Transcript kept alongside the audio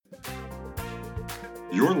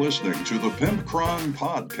You're listening to the Pimpcron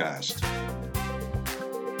Podcast.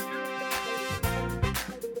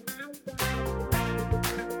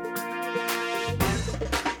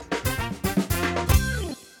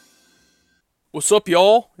 What's up,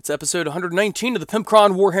 y'all? It's episode 119 of the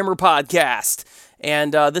Pimpcron Warhammer Podcast.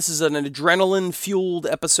 And this is an adrenaline-fueled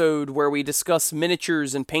episode where we discuss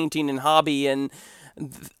miniatures and painting and hobby and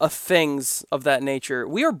things of that nature.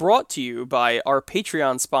 We are brought to you by our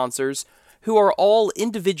Patreon sponsors, who are all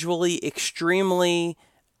individually extremely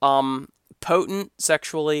potent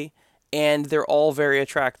sexually, and they're all very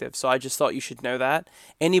attractive. So I just thought you should know that.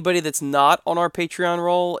 Anybody that's not on our Patreon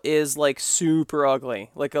roll is like super ugly,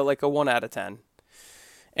 like a 1 out of 10.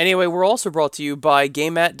 Anyway, we're also brought to you by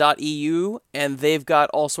GameMat.eu, and they've got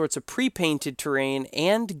all sorts of pre-painted terrain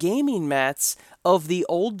and gaming mats of the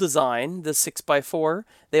old design, the 6x4.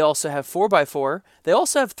 They also have 4x4. They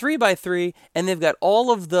also have 3x3, and they've got all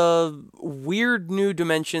of the weird new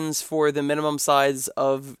dimensions for the minimum size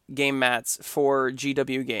of game mats for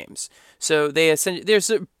GW games. So there's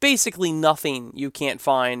basically nothing you can't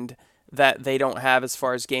find that they don't have as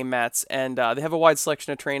far as game mats, and they have a wide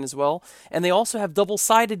selection of terrain as well. And they also have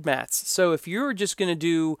double-sided mats. So if you're just going to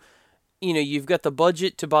do, you've got the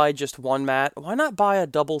budget to buy just one mat, why not buy a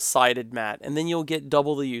double-sided mat, and then you'll get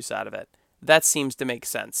double the use out of it? That seems to make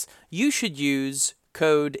sense. You should use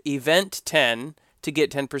code EVENT10 to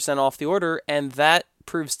get 10% off the order, and that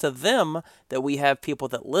proves to them that we have people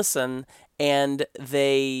that listen, and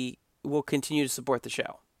they will continue to support the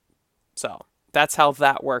show. So that's how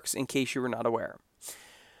that works, in case you were not aware.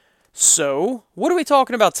 So, what are we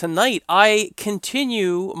talking about tonight? I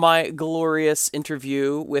continue my glorious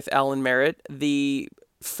interview with Alan Merritt, the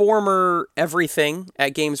former everything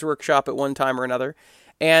at Games Workshop at one time or another.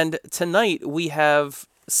 And tonight we have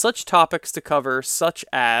such topics to cover, such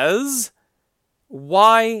as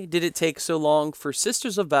why did it take so long for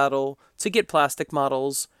Sisters of Battle to get plastic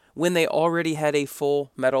models when they already had a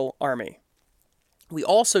full metal army? We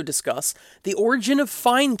also discuss the origin of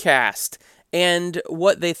Finecast and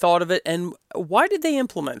what they thought of it, and why did they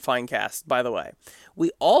implement Finecast, by the way.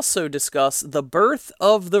 We also discuss the birth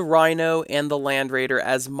of the Rhino and the Land Raider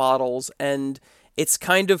as models, and it's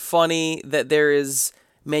kind of funny that there is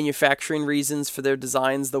manufacturing reasons for their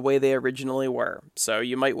designs the way they originally were. So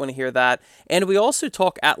you might want to hear that. And we also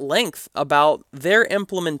talk at length about their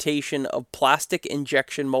implementation of plastic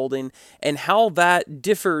injection molding and how that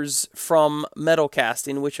differs from metal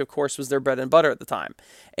casting, which of course was their bread and butter at the time.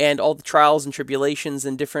 And all the trials and tribulations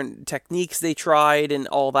and different techniques they tried and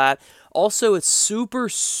all that. Also, it's super,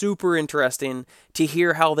 super interesting to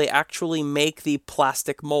hear how they actually make the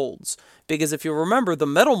plastic molds. Because if you remember, the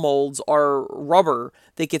metal molds are rubber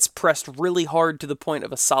that gets pressed really hard to the point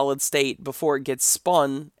of a solid state before it gets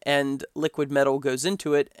spun and liquid metal goes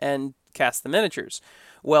into it and casts the miniatures.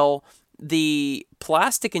 Well, the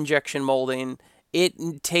plastic injection molding,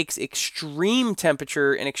 it takes extreme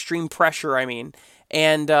temperature and extreme pressure,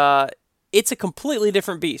 and it's a completely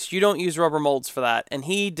different beast. You don't use rubber molds for that. And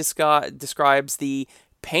he describes the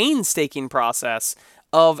painstaking process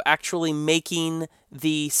of actually making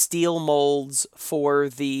the steel molds for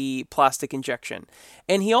the plastic injection.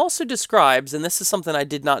 And he also describes, and this is something I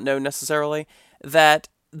did not know necessarily, that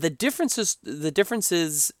the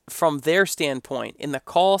differences from their standpoint in the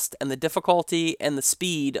cost and the difficulty and the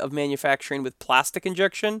speed of manufacturing with plastic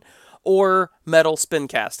injection or metal spin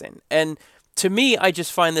casting. And to me, I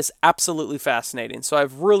just find this absolutely fascinating. So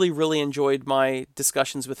I've really, really enjoyed my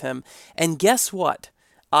discussions with him. And guess what?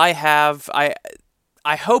 I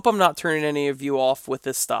hope I'm not turning any of you off with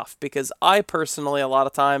this stuff, because I personally, a lot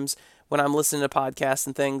of times when I'm listening to podcasts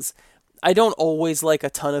and things, I don't always like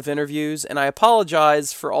a ton of interviews, and I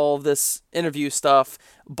apologize for all of this interview stuff,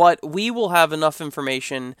 but we will have enough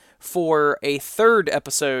information for a third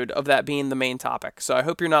episode of that being the main topic. So I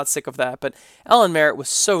hope you're not sick of that, but Alan Merritt was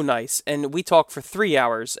so nice, and we talked for 3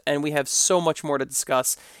 hours, and we have so much more to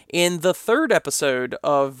discuss. In the third episode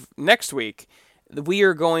of next week, we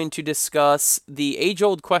are going to discuss the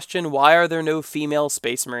age-old question, why are there no female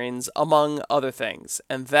Space Marines, among other things,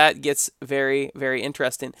 and that gets very, very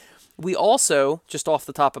interesting. We also, just off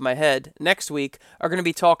the top of my head, next week are going to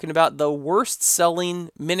be talking about the worst selling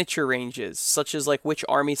miniature ranges, such as like which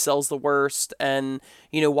army sells the worst, and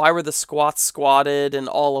why were the squats squatted, and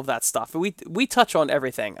all of that stuff. We touch on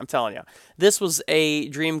everything, I'm telling you. This was a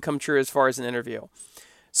dream come true as far as an interview.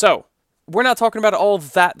 So, we're not talking about all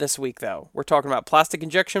of that this week, though. We're talking about plastic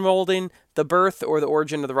injection molding, the birth or the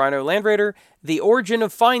origin of the Rhino Land Raider, the origin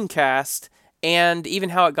of Finecast, and even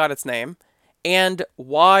how it got its name. And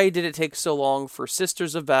why did it take so long for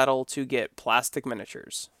Sisters of Battle to get plastic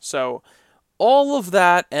miniatures? So all of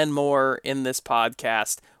that and more in this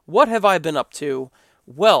podcast. What have I been up to?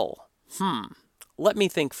 Well, let me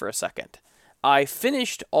think for a second. I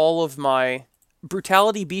finished all of my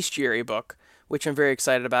Brutality Bestiary book, which I'm very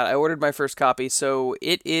excited about. I ordered my first copy, so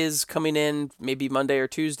it is coming in maybe Monday or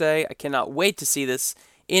Tuesday. I cannot wait to see this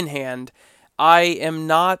in hand. I am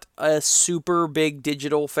not a super big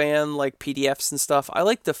digital fan like PDFs and stuff. I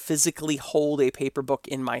like to physically hold a paper book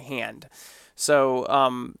in my hand. So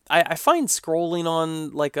I find scrolling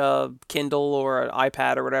on like a Kindle or an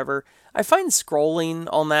iPad or whatever, I find scrolling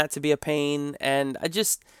on that to be a pain, and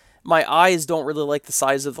my eyes don't really like the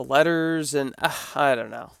size of the letters, and I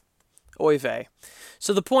don't know. Oy vey.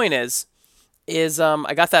 So the point is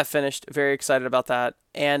I got that finished, very excited about that,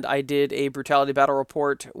 and I did a Brutality Battle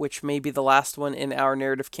Report, which may be the last one in our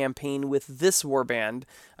narrative campaign with this warband.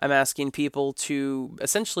 I'm asking people to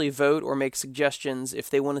essentially vote or make suggestions if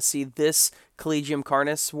they want to see this Collegium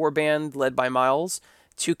Carnis warband led by Miles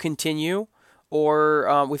to continue,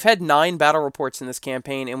 or we've had 9 battle reports in this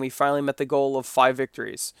campaign, and we finally met the goal of 5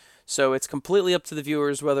 victories. So it's completely up to the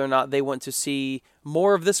viewers whether or not they want to see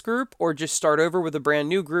more of this group or just start over with a brand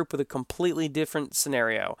new group with a completely different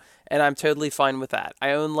scenario. And I'm totally fine with that.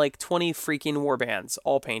 I own like 20 freaking warbands,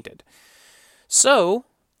 all painted. So,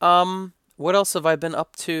 what else have I been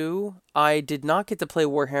up to? I did not get to play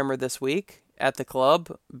Warhammer this week at the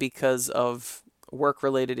club because of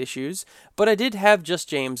work-related issues, but I did have Just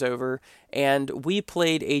James over, and we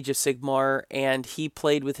played Age of Sigmar, and he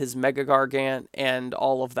played with his Mega Gargant and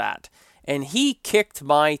all of that, and he kicked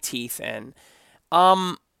my teeth in.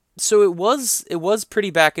 So it was pretty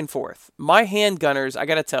back and forth. My handgunners, I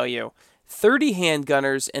gotta tell you, 30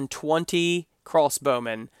 handgunners and 20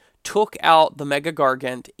 crossbowmen took out the Mega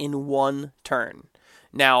Gargant in one turn.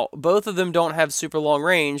 Now, both of them don't have super long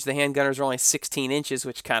range. The handgunners are only 16 inches,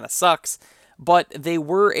 which kind of sucks. But they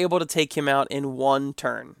were able to take him out in one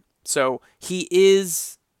turn. So he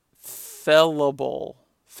is fellable.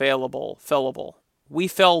 We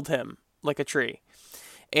felled him like a tree.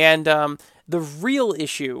 And the real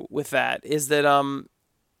issue with that is that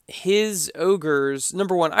his ogres,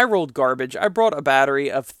 number one, I rolled garbage. I brought a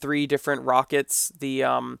battery of 3 different rockets, the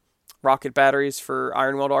rocket batteries for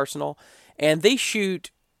Ironweld Arsenal. And they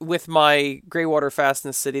shoot, with my Greywater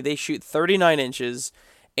Fastness City, they shoot 39 inches.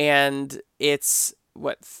 And it's,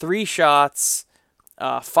 3 shots,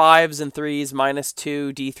 5s and 3s, minus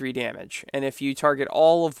 2 D3 damage. And if you target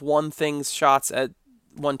all of one thing's shots at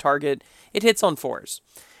one target, it hits on 4s.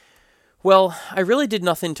 Well, I really did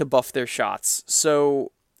nothing to buff their shots.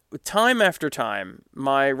 So, time after time,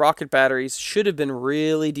 my rocket batteries should have been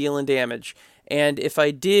really dealing damage. And if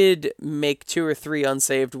I did make 2 or 3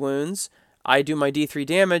 unsaved wounds, I do my D3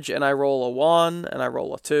 damage, and I roll a 1, and I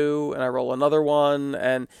roll a 2, and I roll another 1,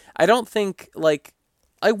 and I don't think,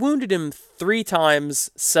 I wounded him 3 times,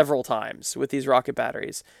 several times, with these rocket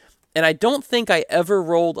batteries, and I don't think I ever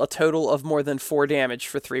rolled a total of more than 4 damage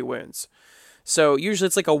for 3 wounds. So, usually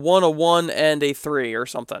it's like a 1, and a 3, or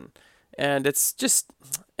something, and it's just,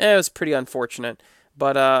 it was pretty unfortunate,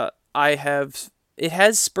 but it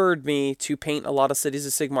has spurred me to paint a lot of Cities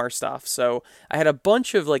of Sigmar stuff. So I had a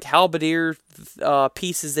bunch of halberdier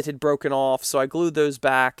pieces that had broken off, so I glued those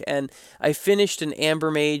back, and I finished an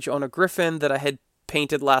Amber Mage on a Griffin that I had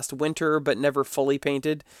painted last winter but never fully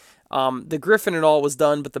painted. The Griffin and all was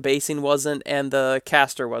done, but the basing wasn't, and the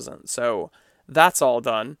caster wasn't. So that's all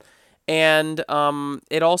done. And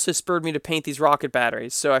it also spurred me to paint these rocket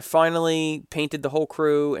batteries. So I finally painted the whole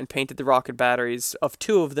crew and painted the rocket batteries of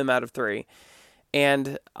 2 of them out of 3.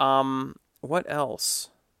 And, what else?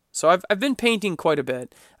 So I've been painting quite a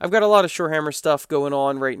bit. I've got a lot of Shorehammer stuff going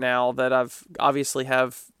on right now that I've obviously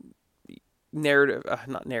have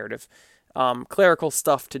clerical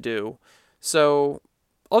stuff to do. So,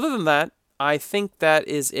 other than that, I think that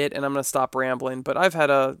is it, and I'm going to stop rambling. But I've had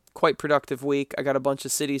a quite productive week. I got a bunch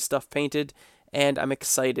of city stuff painted, and I'm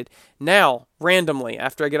excited. Now, randomly,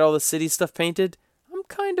 after I get all the city stuff painted, I'm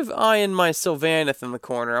kind of eyeing my Sylvaneth in the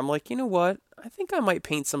corner. I'm like, you know what? I think I might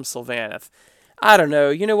paint some Sylvaneth. I don't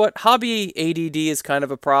know. You know what? Hobby ADD is kind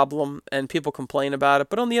of a problem, and people complain about it.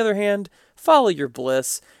 But on the other hand, follow your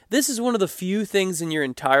bliss. This is one of the few things in your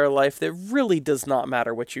entire life that really does not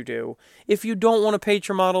matter what you do. If you don't want to paint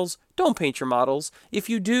your models, don't paint your models. If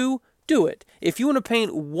you do, do it. If you want to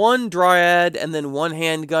paint 1 Dryad and then 1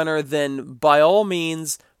 Handgunner, then by all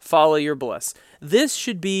means, follow your bliss. This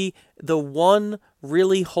should be the one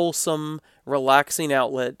really wholesome, relaxing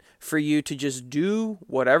outlet for you to just do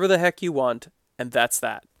whatever the heck you want, and that's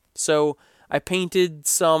that. So, I painted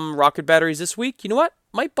some rocket batteries this week. You know what?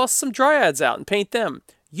 Might bust some Dryads out and paint them.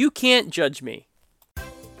 You can't judge me.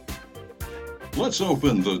 Let's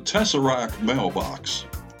open the Tesseract mailbox.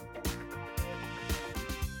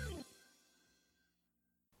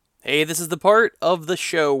 Hey, this is the part of the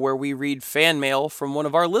show where we read fan mail from one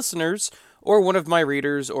of our listeners, or one of my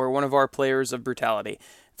readers, or one of our players of Brutality.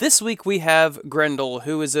 This week we have Grendel,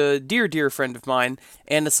 who is a dear, dear friend of mine,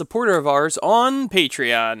 and a supporter of ours on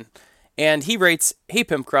Patreon. And he writes, "Hey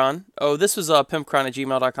Pimpcron." Oh, this was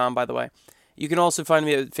pimpcron@gmail.com, by the way. You can also find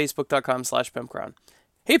me at facebook.com/pimpcron.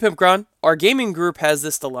 "Hey Pimpcron, our gaming group has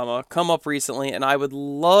this dilemma come up recently, and I would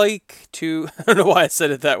like to, I don't know why I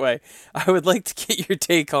said it that way, I would like to get your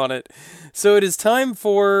take on it. So it is time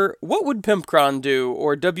for What Would Pimpcron Do,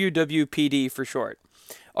 or WWPD for short.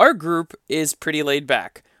 Our group is pretty laid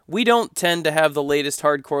back. We don't tend to have the latest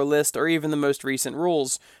hardcore list or even the most recent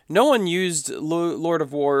rules. No one used Lord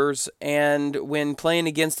of Wars, and when playing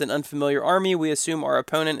against an unfamiliar army, we assume our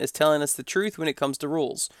opponent is telling us the truth when it comes to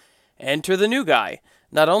rules. Enter the new guy.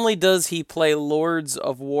 Not only does he play Lords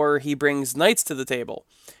of War, he brings knights to the table.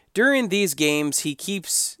 During these games, he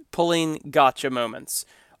keeps pulling gotcha moments.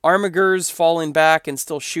 Armigers falling back and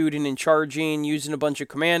still shooting and charging, using a bunch of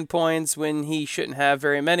command points when he shouldn't have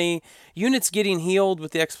very many, units getting healed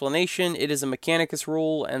with the explanation it is a Mechanicus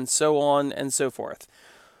rule, and so on and so forth.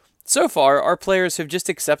 So far, our players have just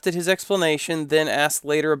accepted his explanation, then asked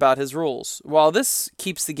later about his rules. While this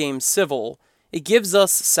keeps the game civil, it gives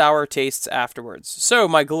us sour tastes afterwards. So,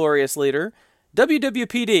 my glorious leader,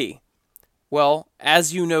 WWPD. Well,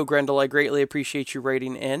 as you know, Grendel, I greatly appreciate you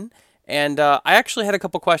writing in. And I actually had a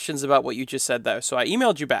couple questions about what you just said, though. So I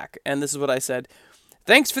emailed you back, and this is what I said.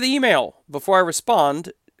 "Thanks for the email. Before I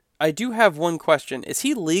respond, I do have one question. Is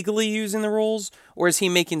he legally using the rules, or is he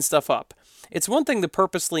making stuff up? It's one thing to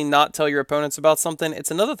purposely not tell your opponents about something.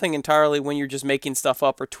 It's another thing entirely when you're just making stuff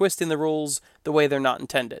up or twisting the rules the way they're not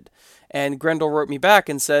intended." And Grendel wrote me back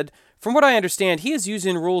and said, "From what I understand, he is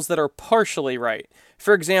using rules that are partially right.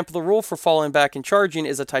 For example, the rule for falling back and charging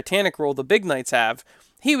is a Titanic rule the big knights have.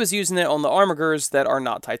 He was using it on the Armigers that are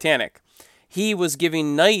not Titanic. He was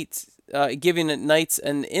giving knights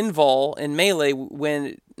an invul in melee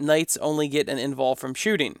when knights only get an invul from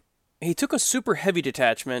shooting. He took a super heavy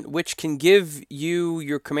detachment, which can give you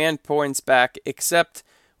your command points back, except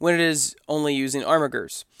when it is only using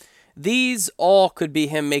Armigers. These all could be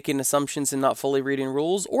him making assumptions and not fully reading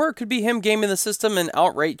rules, or it could be him gaming the system and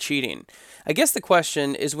outright cheating. I guess the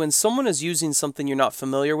question is, when someone is using something you're not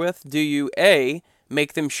familiar with, do you A,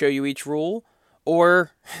 make them show you each rule,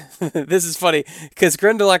 or," this is funny, because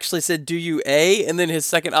Grendel actually said, "Do you A?" and then his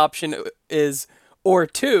second option is, "or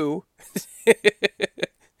 2.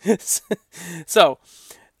 So,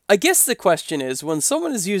 I guess the question is, when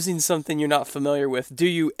someone is using something you're not familiar with, do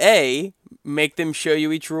you A, make them show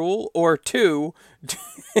you each rule, or 2,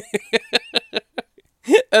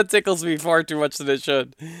 that tickles me far too much than it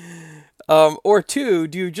should. Or 2,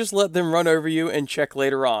 do you just let them run over you and check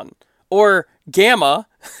later on? Or Gamma,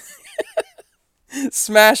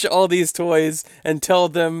 smash all these toys and tell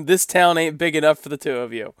them this town ain't big enough for the two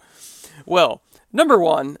of you?" Well, number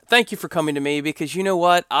one, thank you for coming to me, because you know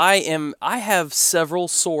what? I have several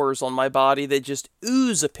sores on my body that just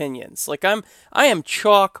ooze opinions. Like I am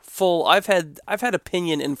chock full. I've had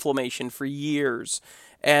opinion inflammation for years,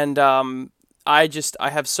 and I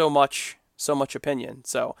have so much opinion.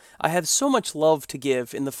 So I have so much love to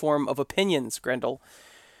give in the form of opinions, Grendel.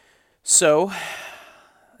 So,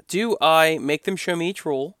 do I make them show me each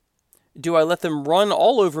rule? Do I let them run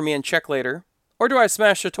all over me and check later? Or do I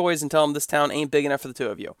smash the toys and tell them this town ain't big enough for the two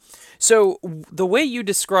of you? So, the way you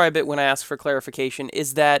describe it when I ask for clarification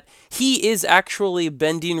is that he is actually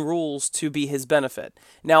bending rules to be his benefit.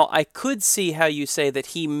 Now, I could see how you say that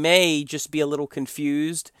he may just be a little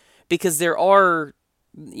confused, because there are,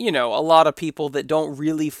 a lot of people that don't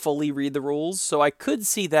really fully read the rules. So I could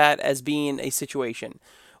see that as being a situation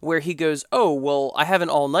where he goes, "Oh, well, I have an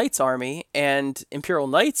all-knights army, and Imperial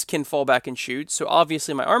Knights can fall back and shoot, so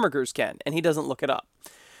obviously my Armigers can," and he doesn't look it up.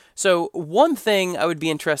 So one thing I would be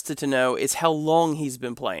interested to know is how long he's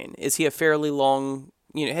been playing. Is he a fairly long,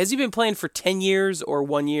 has he been playing for 10 years, or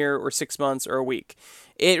 1 year, or 6 months, or a week?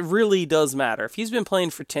 It really does matter. If he's been playing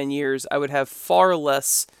for 10 years, I would have far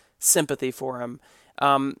less sympathy for him.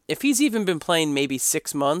 If he's even been playing maybe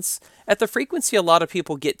 6 months, at the frequency a lot of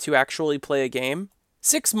people get to actually play a game,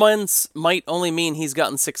 6 months might only mean he's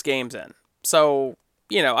gotten 6 games in. So,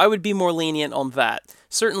 I would be more lenient on that.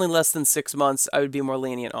 Certainly less than 6 months, I would be more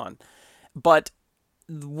lenient on. But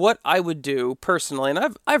what I would do, personally,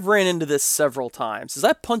 and I've ran into this several times, is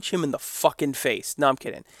I punch him in the fucking face. No, I'm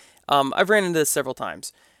kidding. I've ran into this several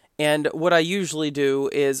times. And what I usually do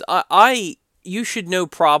is, you should know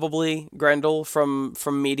probably, Grendel, from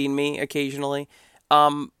meeting me occasionally,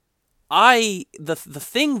 the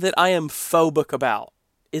thing that I am phobic about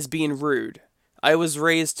is being rude. I was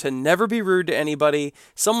raised to never be rude to anybody.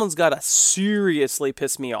 Someone's got to seriously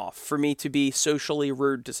piss me off for me to be socially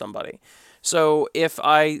rude to somebody. So if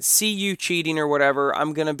I see you cheating or whatever,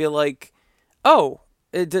 I'm going to be like, oh,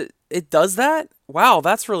 it does that? Wow,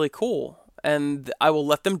 that's really cool. And I will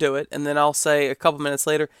let them do it. And then I'll say a couple minutes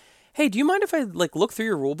later, hey, do you mind if I like look through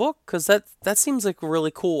your rule book? Because that seems like a really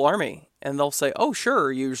cool army. And they'll say, oh,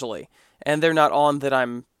 sure, usually. And they're not on that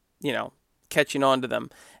I'm, catching on to them.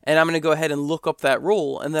 And I'm going to go ahead and look up that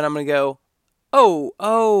rule. And then I'm going to go,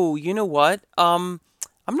 oh, you know what? I'm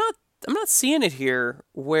not seeing it here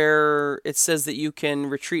where it says that you can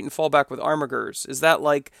retreat and fall back with armigers. Is that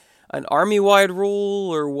like an army-wide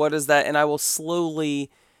rule or what is that? And I will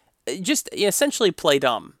slowly just essentially play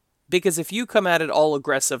dumb. Because if you come at it all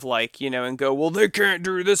aggressive and go, well, they can't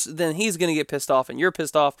do this, then he's going to get pissed off and you're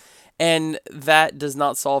pissed off. And that does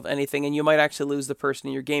not solve anything. And you might actually lose the person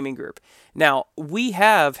in your gaming group. Now, we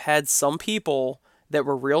have had some people that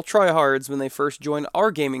were real tryhards when they first joined our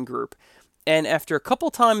gaming group. And after a couple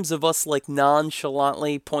times of us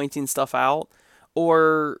nonchalantly pointing stuff out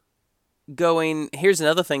or going, here's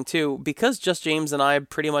another thing too, because Just James and I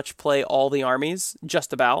pretty much play all the armies,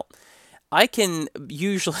 just about, I can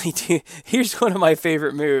usually do, here's one of my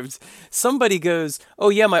favorite moves. Somebody goes, oh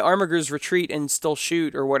yeah, my armigers retreat and still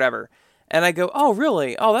shoot or whatever. And I go, oh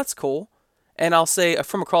really? Oh, that's cool. And I'll say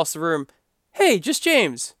from across the room, hey, Just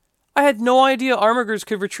James, I had no idea armigers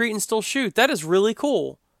could retreat and still shoot. That is really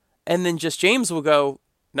cool. And then Just James will go,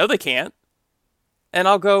 no, they can't. And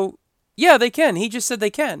I'll go, yeah, they can. He just said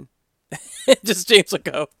they can. Just James will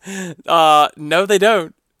go, no, they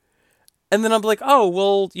don't. And then I'm like, oh,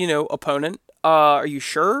 well, opponent, are you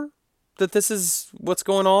sure that this is what's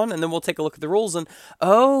going on? And then we'll take a look at the rules and,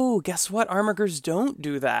 oh, guess what? Armigers don't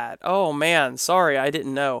do that. Oh, man, sorry, I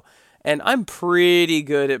didn't know. And I'm pretty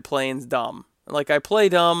good at playing dumb. I play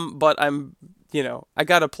dumb, but I'm, I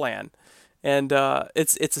got a plan. And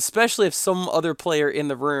it's especially if some other player in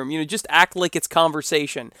the room, just act like it's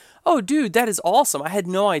conversation. Oh, dude, that is awesome. I had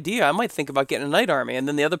no idea. I might think about getting a knight army. And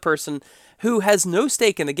then the other person who has no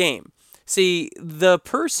stake in the game. See, the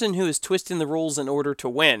person who is twisting the rules in order to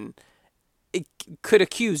win could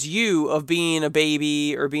accuse you of being a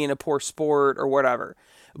baby or being a poor sport or whatever.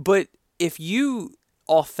 But if you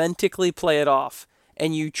authentically play it off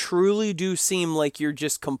and you truly do seem like you're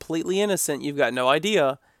just completely innocent, you've got no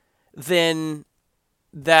idea, then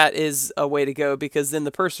that is a way to go, because then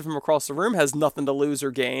the person from across the room has nothing to lose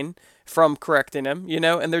or gain from correcting him,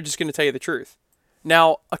 and they're just going to tell you the truth.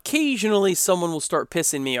 Now, occasionally someone will start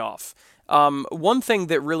pissing me off. One thing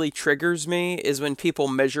that really triggers me is when people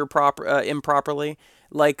measure improperly.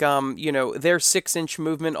 Their 6-inch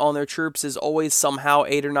movement on their troops is always somehow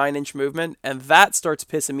 8 or 9-inch movement, and that starts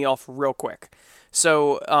pissing me off real quick.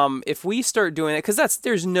 So if we start doing it, because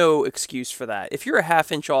there's no excuse for that. If you're a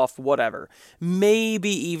 ½ inch off, whatever. Maybe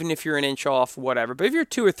even if you're an inch off, whatever. But if you're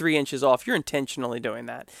 2 or 3 inches off, you're intentionally doing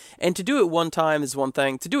that. And to do it one time is one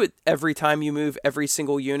thing. To do it every time you move every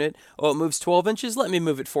single unit, it moves 12 inches, let me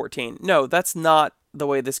move it 14. No, that's not the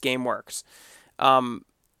way this game works. Or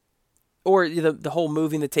the whole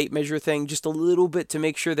moving the tape measure thing, just a little bit to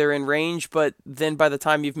make sure they're in range, but then by the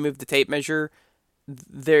time you've moved the tape measure,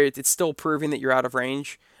 it's still proving that you're out of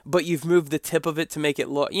range, but you've moved the tip of it to make it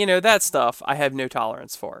look, that stuff I have no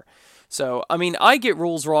tolerance for. So, I get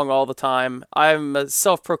rules wrong all the time. I'm a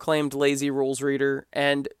self-proclaimed lazy rules reader,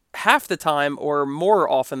 and half the time, or more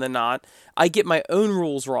often than not, I get my own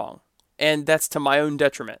rules wrong, and that's to my own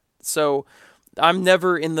detriment. So, I'm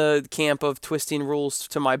never in the camp of twisting rules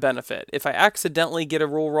to my benefit. If I accidentally get a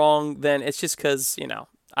rule wrong, then it's just because,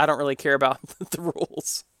 I don't really care about the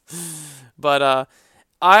rules. But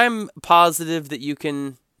I'm positive that you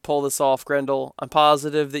can pull this off, Grendel. I'm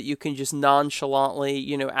positive that you can just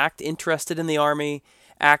nonchalantly, act interested in the army,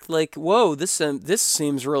 act like, whoa, this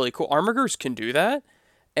seems really cool. Armigers can do that,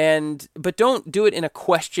 but don't do it in a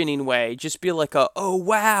questioning way. Just be like oh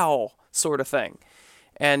wow sort of thing.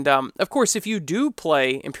 And of course, if you do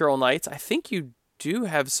play Imperial Knights, I think you do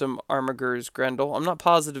have some Armigers, Grendel. I'm not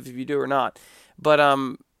positive if you do or not, but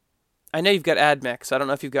I know you've got Admech. I don't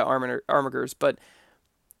know if you've got Armigers, but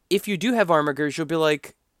if you do have Armigers, you'll be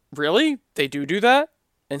like, really? They do that?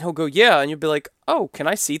 And he'll go, yeah. And you'll be like, oh, can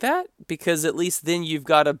I see that? Because at least then you've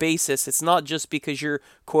got a basis. It's not just because you're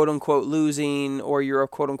quote-unquote losing or you're a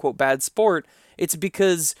quote-unquote bad sport. It's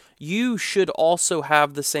because you should also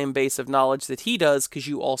have the same base of knowledge that he does because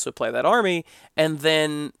you also play that army. And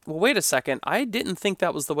then, well, wait a second. I didn't think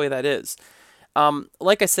that was the way that is.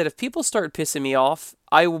 Like I said, if people start pissing me off,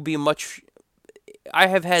 I will be I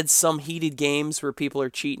have had some heated games where people are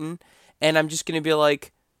cheating, And I'm just going to be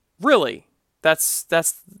like, really? That's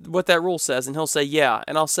what that rule says. And he'll say, yeah.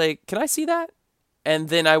 And I'll say, can I see that? And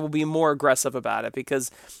then I will be more aggressive about it,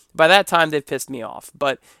 because by that time they've pissed me off.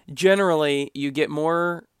 But generally, you get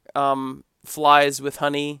more flies with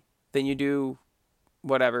honey than you do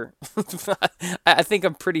whatever. I think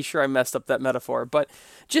I'm pretty sure I messed up that metaphor. But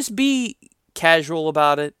just be casual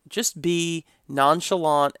about it. Just be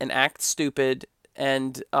nonchalant and act stupid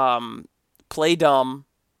and play dumb,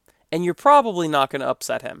 and you're probably not going to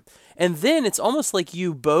upset him. And then it's almost like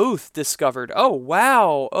you both discovered, oh,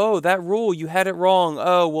 wow, oh, that rule, you had it wrong.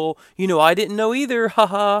 Oh, well, I didn't know either,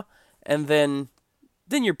 haha. And then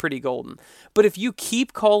you're pretty golden. But if you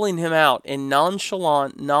keep calling him out in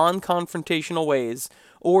nonchalant, non-confrontational ways,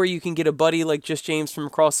 or you can get a buddy like Just James from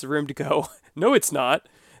across the room to go, no, it's not,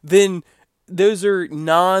 then those are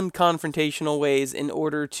non-confrontational ways in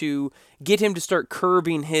order to get him to start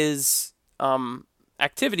curbing his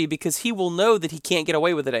activity, because he will know that he can't get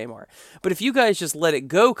away with it anymore. But if you guys just let it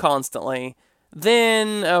go constantly,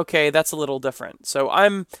 then, okay, that's a little different. So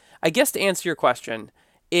I guess to answer your question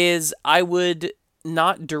is, I would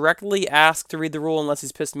not directly ask to read the rule unless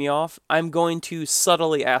he's pissed me off. I'm going to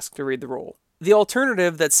subtly ask to read the rule. The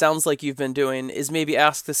alternative that sounds like you've been doing is maybe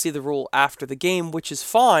ask to see the rule after the game, which is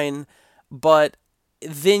fine, but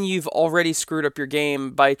then you've already screwed up your game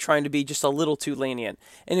by trying to be just a little too lenient.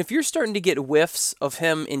 And if you're starting to get whiffs of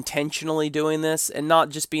him intentionally doing this and not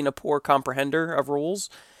just being a poor comprehender of rules,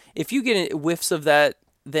 if you get whiffs of that,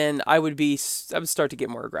 then I would start to get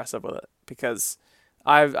more aggressive with it, because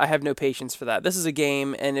I have no patience for that. This is a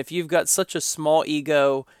game, and if you've got such a small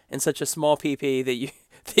ego and such a small PP that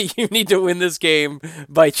you need to win this game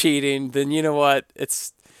by cheating, then you know what?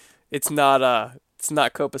 It's not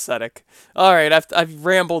copacetic. All right, I've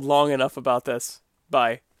rambled long enough about this.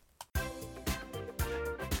 Bye.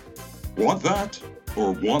 Want that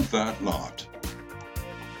or want that not?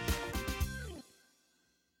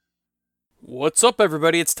 What's up,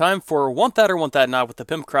 everybody? It's time for Want That or Want That Not with the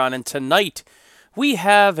Pimpcron, and tonight we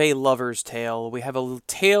have a lover's tale. We have a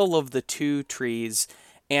tale of the two trees,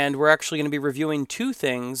 and we're actually going to be reviewing two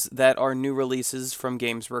things that are new releases from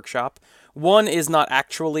Games Workshop. One is not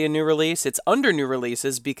actually a new release, it's under new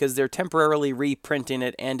releases because they're temporarily reprinting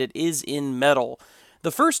it, and it is in metal.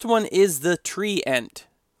 The first one is the Tree Ent,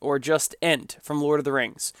 or just Ent, from Lord of the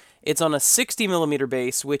Rings. It's on a 60mm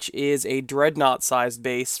base, which is a Dreadnought-sized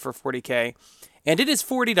base for $40K, and it is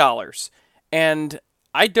 $40. And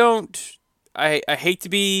I hate to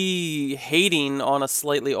be hating on a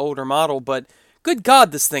slightly older model, but good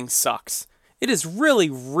God, this thing sucks. It is really,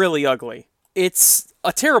 really ugly. It's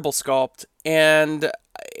a terrible sculpt, and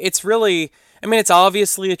it's really, it's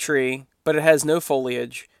obviously a tree, but it has no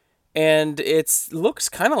foliage, and it looks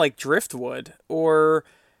kind of like driftwood, or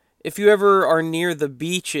if you ever are near the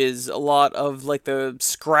beaches, a lot of like the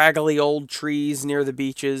scraggly old trees near the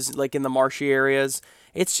beaches, like in the marshy areas,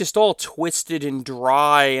 it's just all twisted and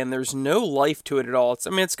dry, and there's no life to it at all.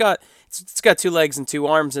 It's got 2 legs and 2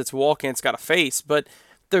 arms, and it's walking, it's got a face, but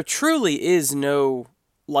there truly is no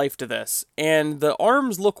life to this. And the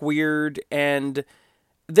arms look weird, and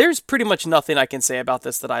there's pretty much nothing I can say about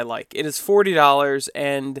this that I like. It is $40,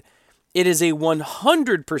 and it is a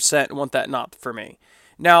 100% want that not for me.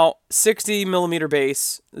 Now, 60mm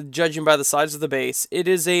base, judging by the size of the base, it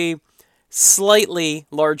is a slightly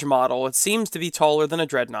large model. It seems to be taller than a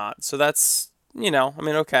Dreadnought, so that's,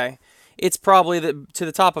 okay. It's probably, to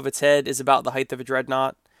the top of its head is about the height of a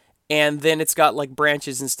Dreadnought, and then it's got like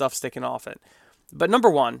branches and stuff sticking off it. But number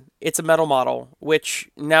one, it's a metal model, which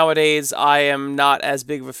nowadays I am not as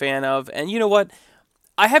big of a fan of, and you know what?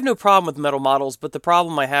 I have no problem with metal models, but the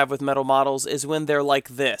problem I have with metal models is when they're like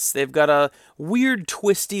this. They've got a weird,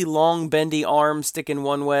 twisty, long, bendy arm sticking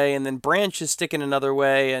one way, and then branches sticking another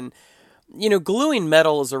way, and gluing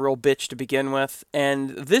metal is a real bitch to begin with, and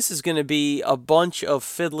this is going to be a bunch of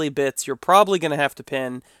fiddly bits you're probably going to have to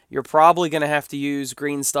pin. You're probably going to have to use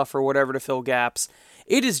green stuff or whatever to fill gaps.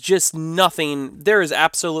 It is just nothing. There is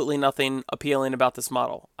absolutely nothing appealing about this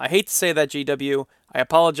model. I hate to say that, GW. I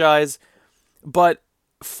apologize, but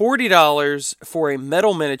 $40 for a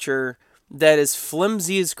metal miniature that is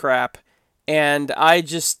flimsy as crap, and I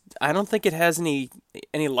don't think it has any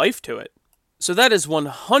life to it. So that is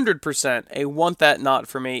 100% a want that not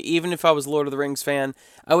for me. Even if I was a Lord of the Rings fan,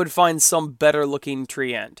 I would find some better looking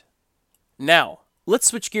Tree Ent. Now, let's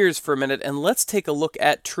switch gears for a minute and let's take a look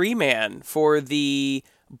at Tree Man for the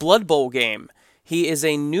Blood Bowl game. He is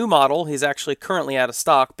a new model. He's actually currently out of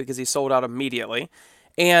stock because he sold out immediately.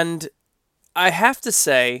 And I have to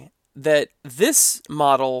say that this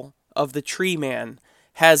model of the Tree Man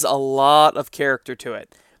has a lot of character to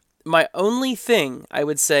it. My only thing I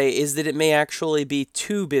would say is that it may actually be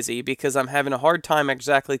too busy because I'm having a hard time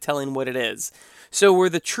exactly telling what it is. So where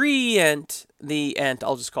I'll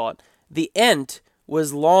just call it, the ent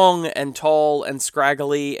was long and tall and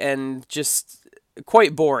scraggly and just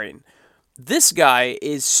quite boring. This guy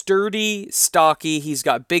is sturdy, stocky, he's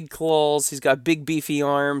got big claws, he's got big beefy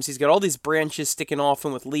arms, he's got all these branches sticking off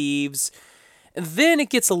him with leaves. And then it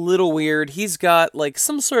gets a little weird. He's got like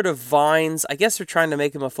some sort of vines. I guess they're trying to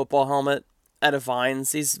make him a football helmet out of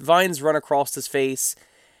vines. These vines run across his face.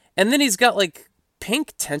 And then he's got like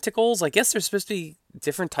pink tentacles. I guess they're supposed to be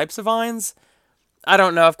different types of vines. I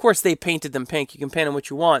don't know. Of course, they painted them pink. You can paint them what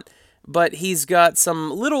you want. But he's got some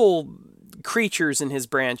little creatures in his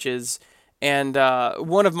branches. And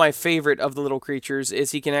one of my favorite of the little creatures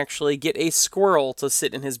is he can actually get a squirrel to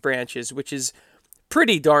sit in his branches, which is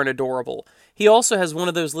pretty darn adorable. He also has one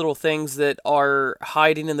of those little things that are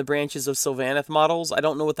hiding in the branches of Sylvaneth models. I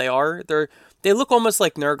don't know what they are. They look almost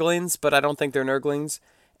like Nurglings, but I don't think they're Nurglings.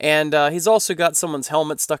 And he's also got someone's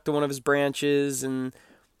helmet stuck to one of his branches and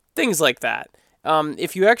things like that.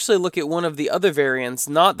 If you actually look at one of the other variants,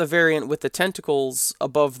 not the variant with the tentacles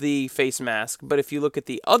above the face mask, but if you look at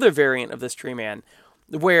the other variant of this tree man,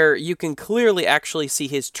 where you can clearly actually see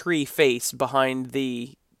his tree face behind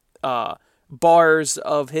the bars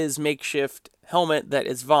of his makeshift helmet that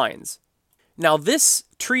is vines. Now this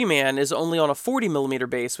tree man is only on a 40mm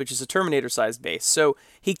base, which is a Terminator sized base, so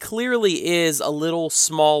he clearly is a little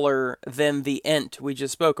smaller than the ent we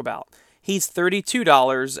just spoke about. He's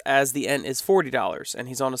 $32 as the ent is $40, and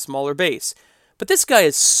he's on a smaller base. But this guy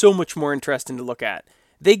is so much more interesting to look at.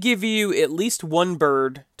 They give you at least one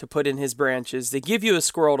bird to put in his branches. They give you a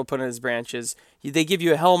squirrel to put in his branches. They give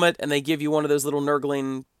you a helmet, and they give you one of those little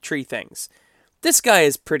Nurgling tree things. This guy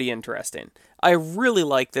is pretty interesting. I really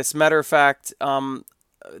like this. Matter of fact,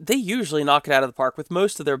 they usually knock it out of the park with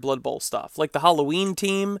most of their Blood Bowl stuff. Like the Halloween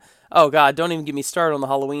team. Oh god, don't even get me started on the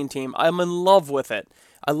Halloween team. I'm in love with it.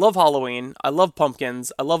 I love Halloween, I love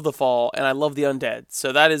pumpkins, I love the fall, and I love the undead.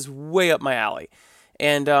 So that is way up my alley.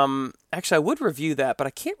 And actually, I would review that, but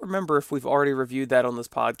I can't remember if we've already reviewed that on this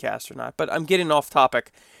podcast or not. But I'm getting off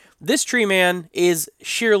topic. This tree man is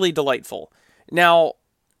sheerly delightful. Now,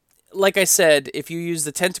 like I said, if you use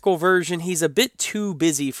the tentacle version, he's a bit too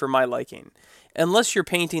busy for my liking. Unless you're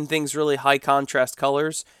painting things really high contrast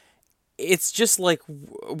colors, it's just like,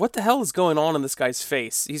 what the hell is going on in this guy's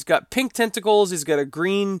face? He's got pink tentacles, he's got a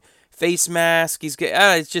green face mask, he's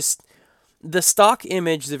got, it's just, the stock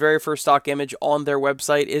image, the very first stock image on their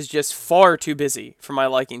website is just far too busy for my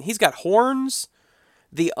liking. He's got horns.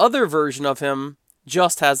 The other version of him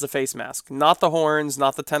just has the face mask, not the horns,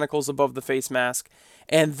 not the tentacles above the face mask.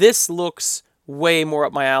 And this looks way more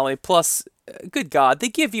up my alley. Plus, good God, they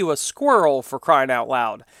give you a squirrel for crying out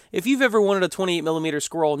loud. If you've ever wanted a 28mm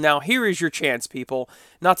squirrel, now here is your chance, people.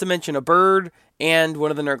 Not to mention a bird and one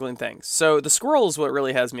of the Nurgling things. So the squirrel is what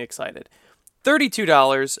really has me excited.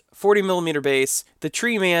 $32, 40mm base. The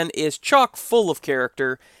tree man is chock full of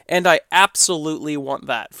character, and I absolutely want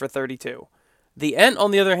that for $32. The ent,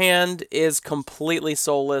 on the other hand, is completely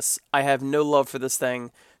soulless. I have no love for this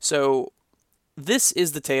thing. So this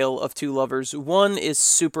is the tale of two lovers. One is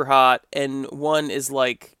super hot, and one is,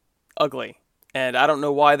 like, ugly. And I don't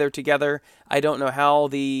know why they're together. I don't know how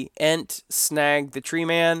the ent snagged the tree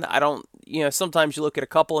man. I don't, sometimes you look at a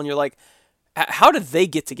couple and you're like, how did they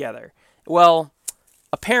get together? Well,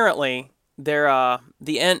 apparently, the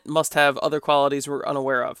ent must have other qualities we're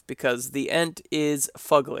unaware of, because the ent is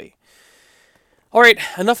fugly. Alright,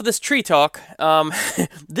 enough of this tree talk.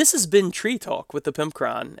 This has been Tree Talk with the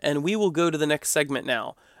Pimpcron, and we will go to the next segment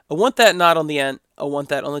now. I want that not on the ent, I want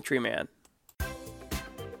that on the tree man.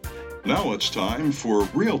 Now it's time for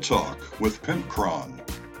Real Talk with Pimpcron.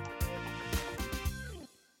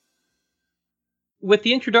 With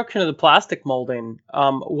the introduction of the plastic molding,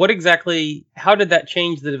 how did that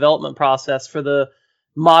change the development process for the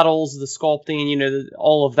models, the sculpting,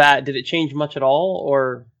 all of that? Did it change much at all,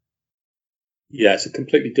 or? Yeah, it's a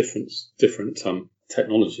completely different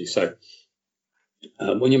technology. So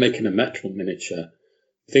when you're making a metal miniature,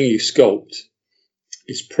 the thing you sculpt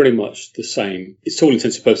is pretty much the same. It's to all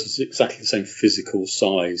intents and purposes exactly the same physical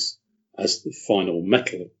size as the final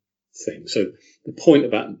metal thing. So the point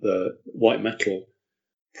about the white metal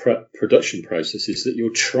production process is that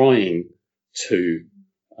you're trying to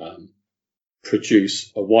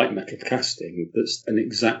produce a white metal casting that's an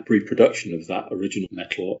exact reproduction of that original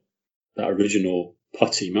metal, that original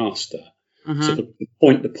putty master. Mm-hmm. So the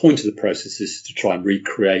point of the process is to try and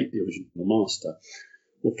recreate the original master.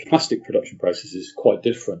 Well, plastic production process is quite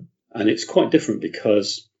different, and it's quite different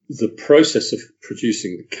because the process of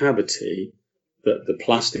producing the cavity that the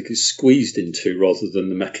plastic is squeezed into rather than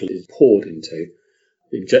the metal is poured into.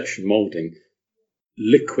 Injection molding,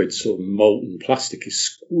 liquid sort of molten plastic is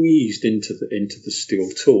squeezed into the steel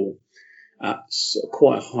tool at sort of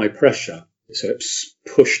quite a high pressure. So it's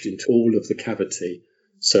pushed into all of the cavity,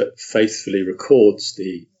 so it faithfully records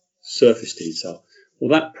the surface detail.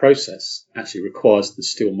 Well, that process actually requires the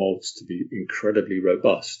steel molds to be incredibly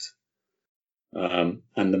robust. And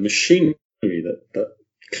the machinery that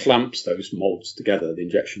clamps those molds together, the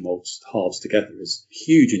injection molds halves together, is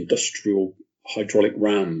huge industrial hydraulic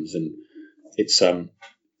rams, and it's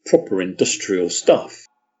proper industrial stuff.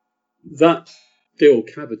 That steel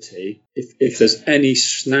cavity, if there's any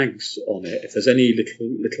snags on it, if there's any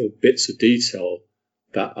little bits of detail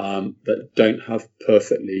that don't have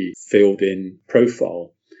perfectly filled in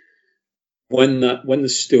profile, when the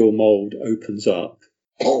steel mold opens up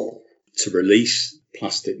to release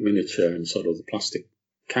plastic miniature and sort of the plastic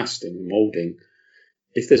casting and molding,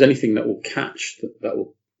 if there's anything that will catch that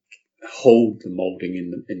will hold the molding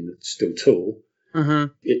in the steel tool,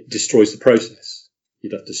 it destroys the process.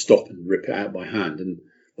 You'd have to stop and rip it out by hand. And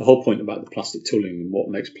the whole point about the plastic tooling and what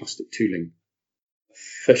makes plastic tooling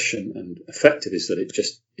efficient and effective is that it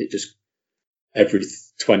just every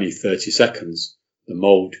 20, 30 seconds, the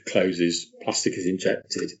mold closes, plastic is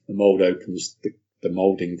injected, the mold opens, the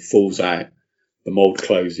molding falls out, the mold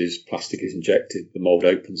closes, plastic is injected, the mold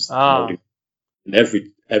opens, the molding, and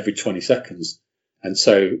every 20 seconds. And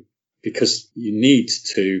so, because you need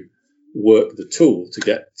to work the tool to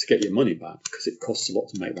get your money back, because it costs a lot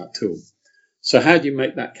to make that tool. So how do you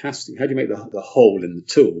make that casting? How do you make the hole in the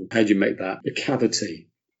tool? How do you make that the cavity?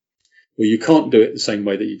 Well, you can't do it the same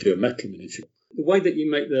way that you do a metal miniature. The way that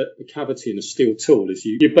you make the cavity in a steel tool is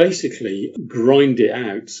you basically grind it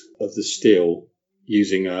out of the steel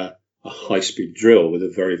using a high-speed drill with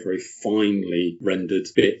a very, very finely rendered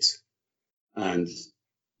bit. And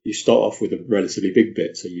you start off with a relatively big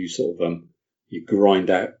bit, so you sort of you grind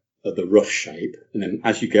out the rough shape, and then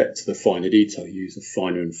as you get to the finer detail, you use a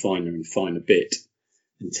finer and finer and finer bit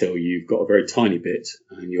until you've got a very tiny bit,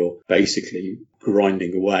 and you're basically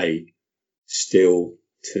grinding away still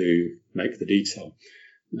to make the detail.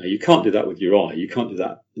 Now, you can't do that with your eye. You can't do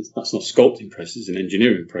that. That's not a sculpting process, it's an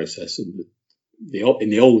engineering process. And in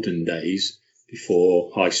the olden days,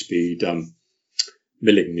 before high-speed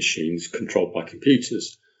milling machines controlled by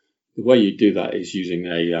computers, the way you do that is using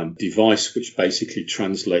a device which basically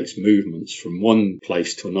translates movements from one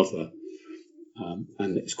place to another.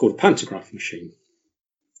 And it's called a pantograph machine,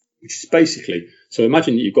 which is basically, so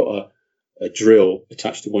imagine that you've got a drill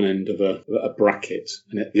attached to one end of a bracket,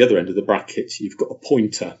 and at the other end of the bracket, you've got a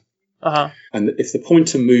pointer. And if the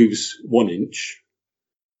pointer moves 1 inch,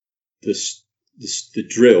 the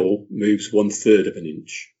drill moves 1/3 of an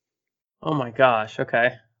inch. Oh my gosh,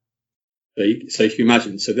 okay. So if you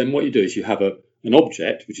imagine, so then what you do is you have an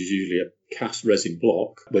object, which is usually a cast resin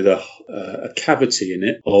block with a cavity in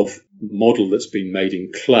it of model that's been made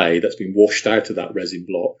in clay that's been washed out of that resin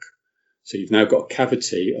block. So you've now got a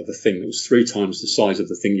cavity of a thing that was 3 times the size of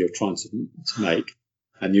the thing you're trying to make.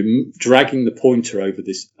 And you're dragging the pointer over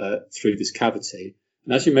this through this cavity.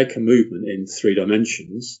 And as you make a movement in 3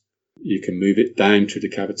 dimensions, you can move it down through the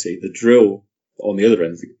cavity. The drill on the other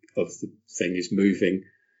end of the thing is moving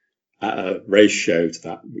at a ratio to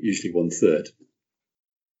that, usually 1/3.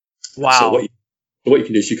 Wow. So what you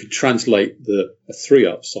can do is you could translate a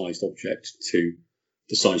 3-up sized object to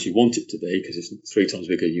the size you want it to be, because it's 3 times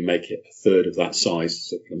bigger. You make it 1/3 of that size,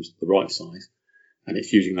 so it becomes the right size. And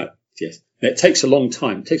it's using that, yes. And it takes a long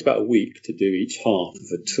time. It takes about a week to do each half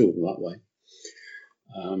of a tool that way.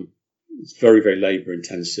 It's very, very labour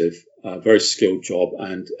intensive, very skilled job.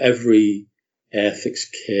 And every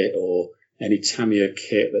Airfix kit or any Tamiya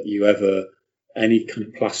kit that you any kind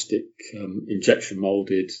of plastic injection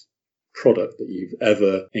molded product that you've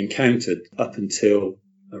ever encountered up until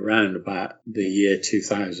around about the year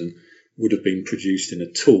 2000 would have been produced in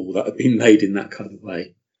a tool that had been made in that kind of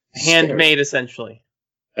way. Handmade, essentially.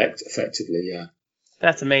 Effectively, yeah.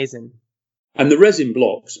 That's amazing. And the resin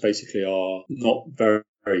blocks basically are not very,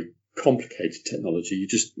 very complicated technology. You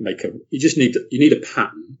need a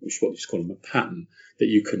pattern, which is what you just call them, a pattern that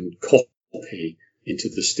you can copy into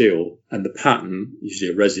the steel, and the pattern,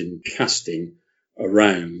 usually a resin casting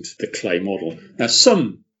around the clay model. Now,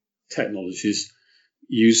 some technologies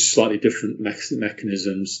use slightly different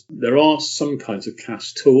mechanisms. There are some kinds of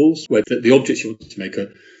cast tools where the objects you want to make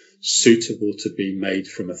are suitable to be made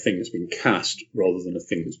from a thing that's been cast rather than a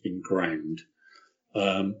thing that's been ground.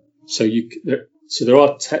 So there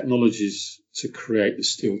are technologies to create the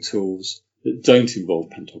steel tools that don't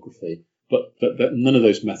involve pantography, but none of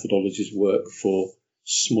those methodologies work for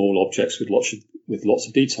small objects with lots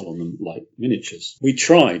of detail on them, like miniatures. We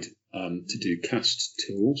tried to do cast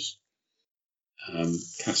tools,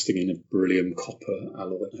 casting in a beryllium copper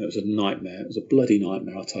alloy. It was a nightmare. It was a bloody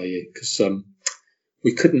nightmare, I'll tell you, because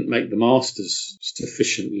we couldn't make the masters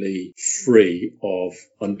sufficiently free of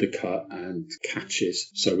undercut and catches.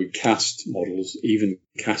 So we cast models, even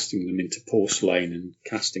casting them into porcelain and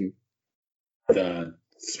casting the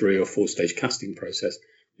 3 or 4 stage casting process.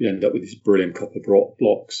 We'd end up with these beryllium copper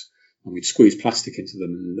blocks, and we'd squeeze plastic into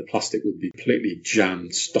them, and the plastic would be completely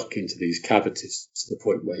jammed, stuck into these cavities to the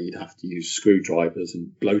point where you'd have to use screwdrivers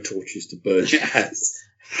and blowtorches to burn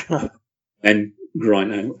it. And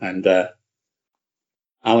grind out. And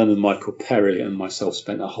Alan and Michael Perry and myself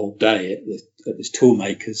spent a whole day at this tool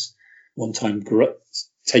maker's one time,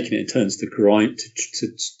 taking it in turns to grind, to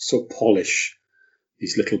sort of polish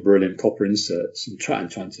these little beryllium copper inserts and trying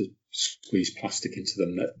to squeeze plastic into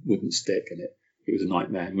them that wouldn't stick, and it was a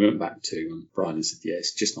nightmare. And we went back to Brian and said, "Yeah,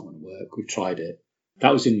 it's just not going to work. We've tried it."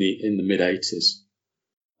 That was in the mid 80s.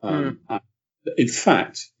 In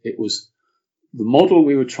fact, it was the model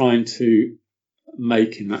we were trying to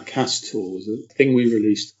make in that cast tool was a thing we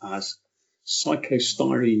released as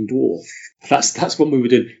Psychostyrene Dwarf. That's what we were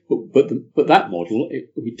doing. But that model,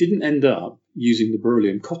 we didn't end up using the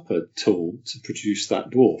beryllium copper tool to produce that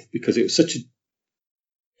dwarf because it was such an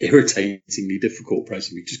irritatingly difficult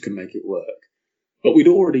process. We just couldn't make it work. But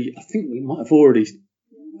I think we might have already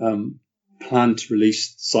planned to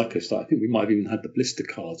release Psychostar. I think we might have even had the blister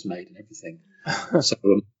cards made and everything. So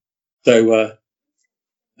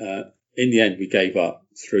in the end, we gave up,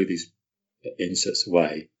 threw these inserts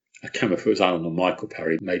away. I can't remember if it was Alan or Michael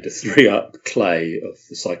Perry made a 3-up clay of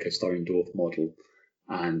the Psychostyrene Dwarf model,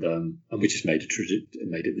 and we just made it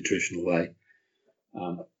the traditional way,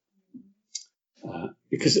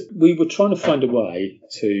 because we were trying to find a way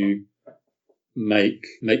to make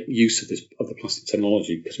use of the plastic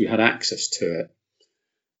technology because we had access to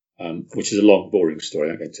it, which is a long, boring story.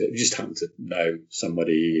 I won't go into it. We just happened to know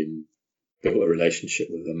somebody and built a relationship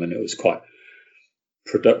with them, and it was quite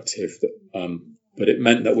productive. But it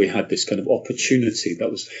meant that we had this kind of opportunity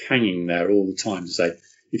that was hanging there all the time to say,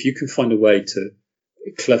 if you can find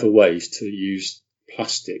clever ways to use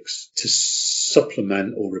plastics to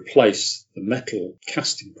supplement or replace the metal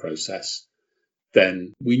casting process,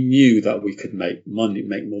 then we knew that we could make more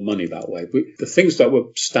money that way. The things that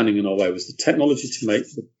were standing in our way was the technology to make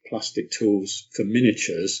the plastic tools for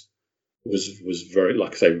miniatures was very,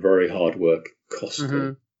 like I say, very hard work,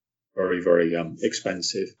 costly, very, very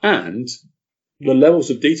expensive, and the levels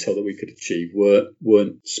of detail that we could achieve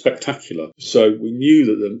weren't spectacular. So we knew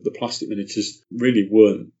that the plastic miniatures really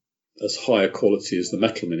weren't as high a quality as the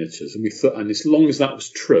metal miniatures, and we thought, and as long as that was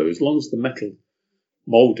true, as long as the metal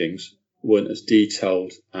mouldings weren't as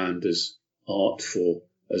detailed and as artful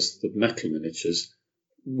as the metal miniatures,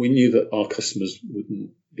 we knew that our customers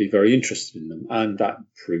wouldn't be very interested in them, and that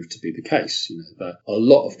proved to be the case. That a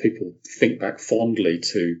lot of people think back fondly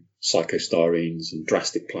to psychostyrenes and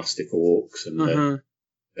drastic plastic orcs and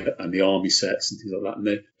the army sets and things like that,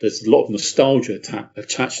 and there's a lot of nostalgia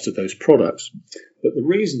attached to those products. But the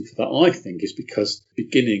reason for that, I think, is because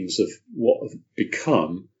beginnings of what have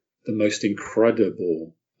become the most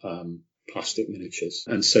incredible plastic miniatures,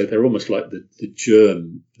 and so they're almost like the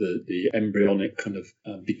germ, the embryonic kind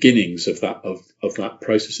of beginnings of that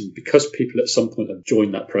process. And because people at some point have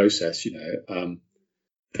joined that process,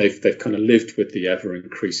 they've kind of lived with the ever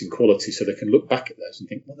increasing quality, so they can look back at those and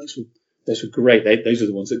think, well, those were great. Those are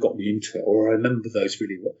the ones that got me into it, or I remember those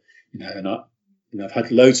really well. And I've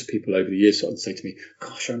had loads of people over the years sort of say to me,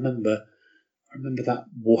 "Gosh, I remember that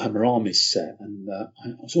Warhammer Armies set, and I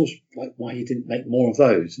was always like, why you didn't make more of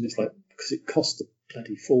those?" And it's like, because it cost a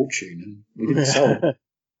bloody fortune, and we didn't sell them,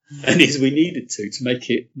 and we needed to make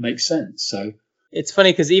it make sense. So it's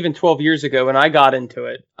funny because even 12 years ago when I got into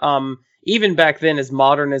it, even back then, as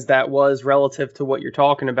modern as that was relative to what you're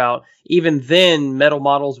talking about, even then metal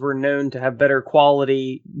models were known to have better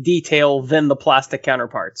quality detail than the plastic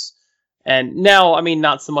counterparts. And now, I mean,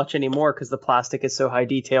 not so much anymore because the plastic is so high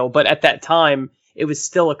detail, but at that time, it was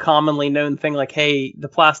still a commonly known thing, like, hey, the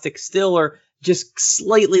plastics still are just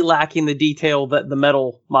slightly lacking the detail that the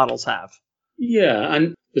metal models have. Yeah,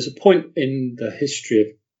 and there's a point in the history of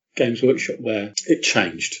Games Workshop where it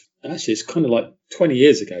changed. Actually, it's kind of like 20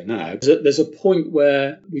 years ago now. There's a point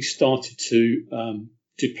where we started to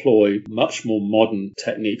deploy much more modern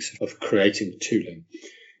techniques of creating the tooling.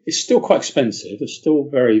 It's still quite expensive. There's still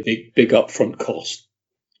very big upfront cost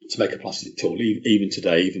to make a plastic tool, even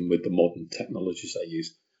today, even with the modern technologies they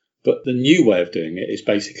use. But the new way of doing it is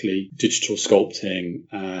basically digital sculpting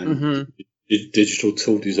and digital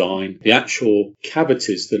tool design. The actual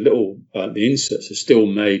cavities, the little the inserts are still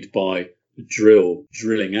made by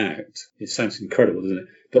drilling out. It sounds incredible, doesn't it?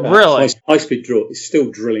 But that Really? high-speed drill is still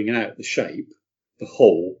drilling out the shape, the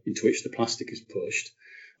hole into which the plastic is pushed.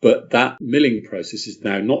 But that milling process is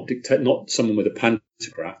now not someone with a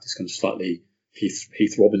pantograph. It's kind of slightly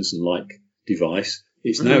Heath Robinson-like device.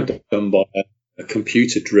 It's now done by a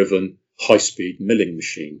computer-driven high-speed milling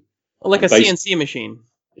machine. Like a CNC machine.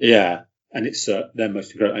 Yeah, and it's their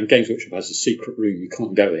most incredible. And Games Workshop has a secret room you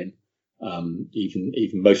can't go in.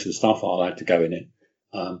 Even most of the staff are allowed to go in it.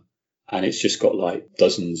 And it's just got like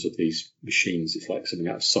dozens of these machines. It's like something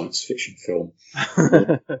out of science fiction film.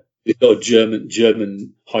 It's got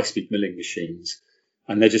German high-speed milling machines,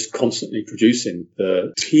 and they're just constantly producing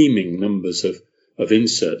the teeming numbers of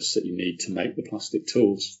inserts that you need to make the plastic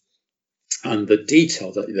tools. And the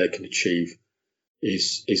detail that they can achieve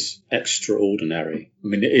is extraordinary. I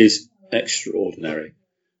mean, it is extraordinary.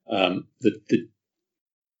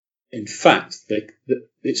 In fact,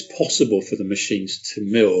 it's possible for the machines to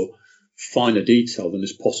mill finer detail than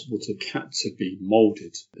is possible to be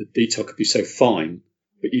molded. The detail could be so fine,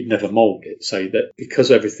 but you'd never mold it. So that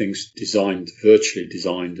because everything's virtually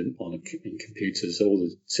designed in computers, all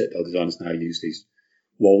the Citadel designers now use these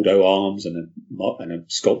Waldo arms and a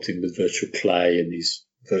sculpting with virtual clay in these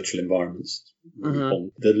virtual environments. Mm-hmm.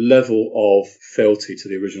 The level of fealty to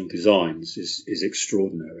the original designs is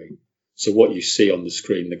extraordinary. So what you see on the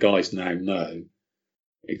screen, the guys now know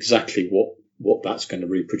exactly what that's going to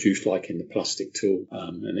reproduce like in the plastic tool,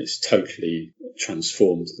 and it's totally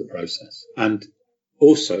transformed the process. And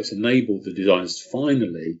also, it's enabled the designers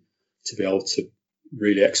finally to be able to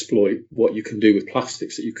really exploit what you can do with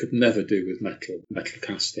plastics that you could never do with metal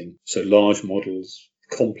casting. So large models,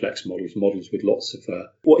 complex models with lots of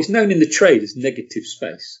what is known in the trade as negative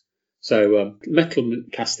space. So metal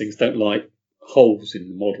castings don't like holes in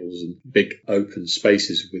the models and big open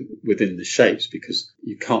spaces within the shapes because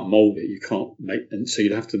you can't mold it, you can't make, and so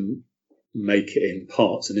you'd have to make it in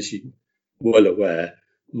parts. And as you're well aware,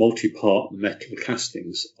 multi-part metal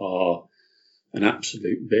castings are an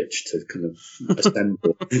absolute bitch to kind of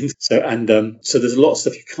assemble. So there's a lot of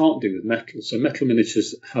stuff you can't do with metal. So metal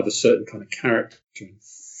miniatures have a certain kind of character and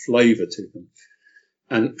flavour to them.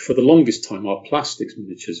 And for the longest time, our plastics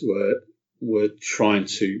miniatures were trying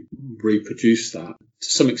to reproduce that. To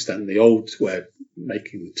some extent, the old way of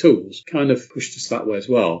making the tools kind of pushed us that way as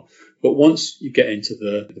well. But once you get into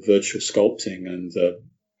the virtual sculpting and the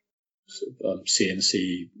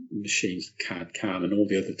CNC machines, CAD, CAM, and all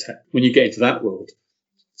the other tech, when you get into that world,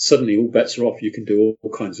 suddenly all bets are off. You can do all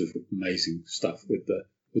kinds of amazing stuff with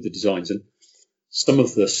the designs. And some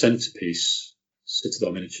of the centerpiece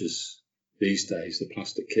Citadel miniatures these days, the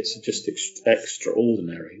plastic kits, are just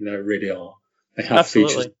extraordinary. They really are. They have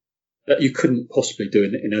features that you couldn't possibly do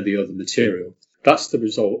in any other material. That's the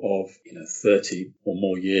result of 30 or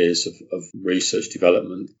more years of research,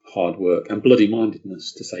 development, hard work, and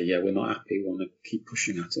bloody-mindedness to say, yeah, we're not happy. We want to keep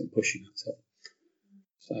pushing at it and pushing at it.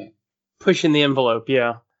 So pushing the envelope,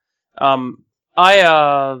 yeah. I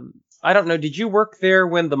don't know. Did you work there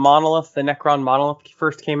when the Necron monolith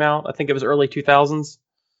first came out? I think it was early 2000s.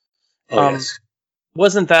 Yes.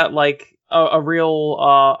 Wasn't that like a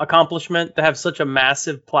real accomplishment to have such a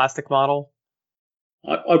massive plastic model?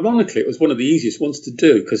 Ironically, it was one of the easiest ones to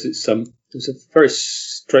do because it was a very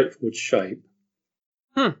straightforward shape,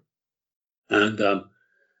 and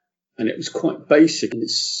it was quite basic in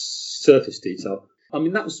its surface detail. I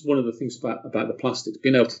mean, that was one of the things about the plastics,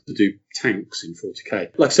 being able to do tanks in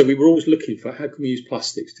 40K. Like I said, we were always looking for how can we use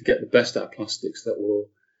plastics to get the best out of plastics that will,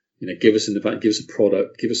 give us a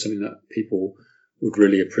product, give us something that people would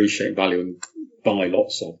really appreciate and value and buy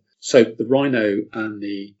lots of. So the Rhino and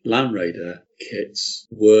the Land Raider kits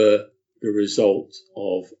were the result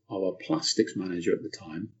of our plastics manager at the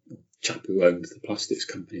time, the chap who owned the plastics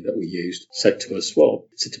company that we used, said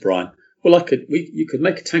to Brian, well, you could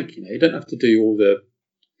make a tank, you don't have to do all the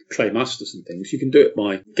clay masters and things. You can do it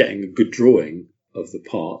by getting a good drawing of the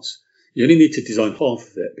parts. You only need to design half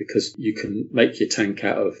of it because you can make your tank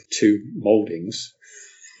out of 2 mouldings.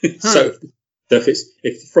 So if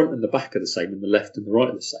the front and the back are the same and the left and the right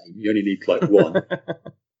are the same, you only need like one.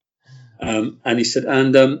 And he said,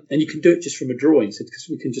 and you can do it just from a drawing. He said, because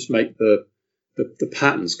we can just make the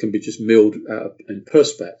patterns can be just milled out in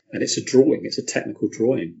Perspex, and it's a drawing, it's a technical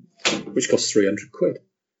drawing, which costs 300 quid.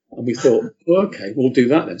 And we thought, well, okay, we'll do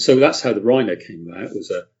that then. So that's how the Rhino came about. It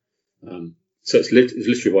was so it's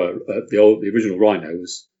literally why the original Rhino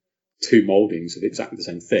was 2 mouldings of exactly the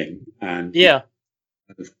same thing, and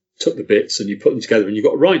took the bits and you put them together and you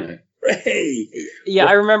got a Rhino. Hooray! Yeah,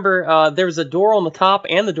 I remember there was a door on the top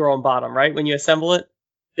and the door on the bottom, right? When you assemble it.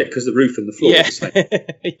 Yeah, because the roof and the floor Yeah. is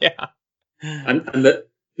the same. Yeah. And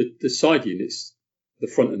the side units, the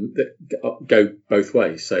front and go both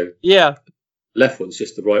ways. So Yeah. left one's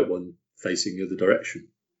just the right one facing the other direction.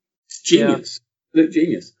 It's genius. Look,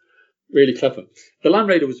 genius. Really clever. The Land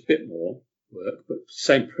Raider was a bit more work, but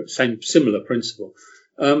same similar principle.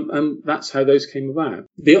 And that's how those came about.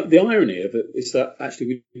 The irony of it is that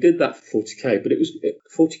actually we did that for 40k, but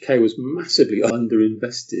 40k was massively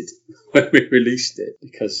underinvested when we released it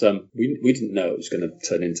because we didn't know it was going to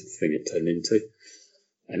turn into the thing it turned into.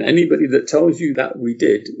 And anybody that tells you that we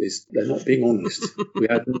did they're not being honest. We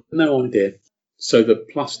had no idea. So the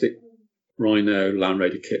plastic Rhino Land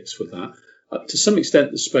Raider kits were that. To some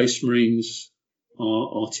extent, the Space Marines,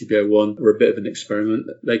 RTB-01, were a bit of an experiment.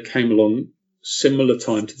 They came along similar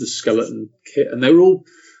time to the Skeleton kit, and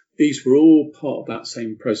these were all part of that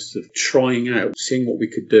same process of trying out, seeing what we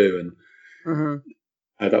could do and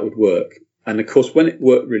how that would work. And of course, when it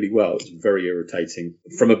worked really well, it was very irritating.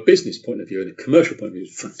 From a business point of view and a commercial point of view, it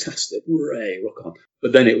was fantastic. Hooray, rock on.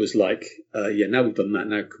 But then it was like, now we've done that.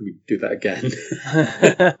 Now can we do that again?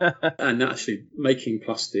 And actually making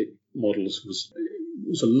plastic models was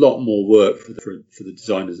a lot more work for the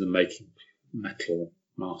designers than making metal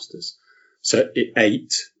masters. So it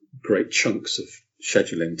ate great chunks of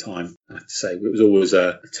scheduling time. I have to say, it was always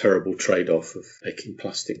a terrible trade-off of making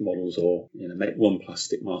plastic models or, make one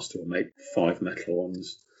plastic master or make 5 metal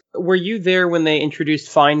ones. Were you there when they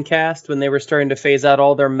introduced Finecast, when they were starting to phase out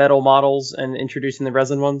all their metal models and introducing the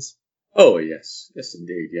resin ones? Oh, yes. Yes,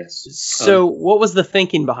 indeed, yes. So what was the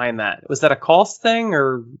thinking behind that? Was that a cost thing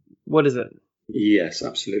or what is it? Yes,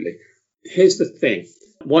 absolutely. Here's the thing.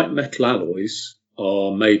 White metal alloys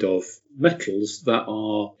are made of metals that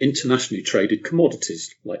are internationally traded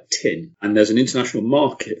commodities like tin. And there's an international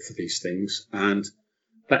market for these things. And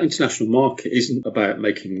that international market isn't about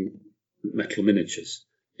making metal miniatures.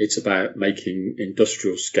 It's about making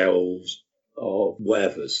industrial scales or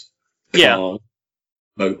whatever's. Yeah. Cars,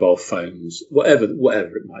 mobile phones, whatever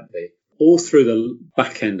it might be. All through the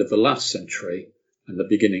back end of the last century and the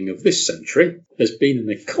beginning of this century, there's been an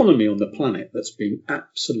economy on the planet that's been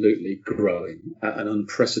absolutely growing at an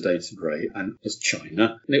unprecedented rate, and as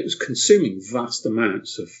China, and it was consuming vast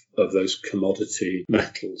amounts of those commodity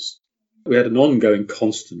metals. We had an ongoing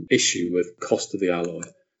constant issue with cost of the alloy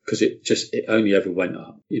because it only ever went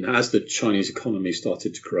up. As the Chinese economy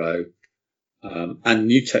started to grow, and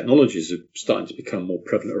new technologies are starting to become more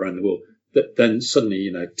prevalent around the world, that then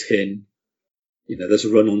suddenly, tin, there's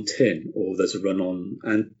a run on tin, or there's a run on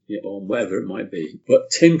on whatever it might be. But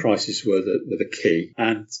tin prices were the key.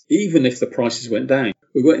 And even if the prices went down,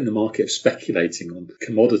 we weren't in the market of speculating on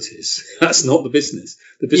commodities. That's not the business.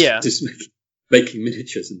 The business is making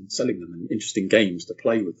miniatures and selling them and interesting games to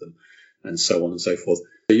play with them and so on and so forth.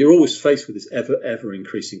 So you're always faced with this ever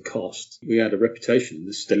increasing cost. We had a reputation, and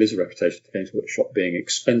this still is a reputation for Games Workshop being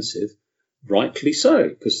expensive, rightly so,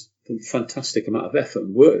 because the fantastic amount of effort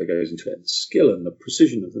and work that goes into it, and skill and the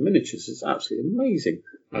precision of the miniatures is absolutely amazing.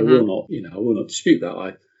 I will not dispute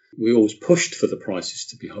that. We always pushed for the prices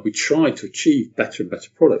to be high. We tried to achieve better and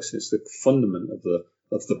better products. It's the fundament of the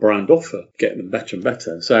brand offer, getting them better and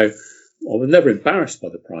better. So I was never embarrassed by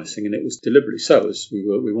the pricing, and it was deliberately so, as we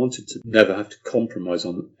wanted to never have to compromise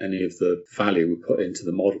on any of the value we put into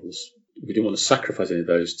the models. We didn't want to sacrifice any of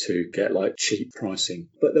those to get cheap pricing.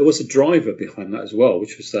 But there was a driver behind that as well,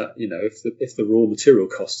 which was that, if the raw material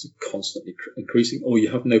costs are constantly increasing, or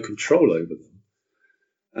you have no control over them,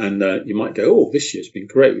 and you might go, this year's been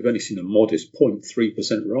great. We've only seen a modest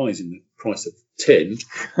 0.3% rise in the price of tin.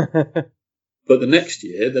 But the next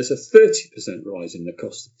year, there's a 30% rise in the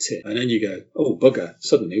cost of tin. And then you go, bugger,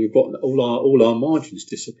 suddenly we've got all our margins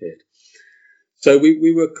disappeared. So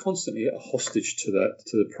we were constantly a hostage to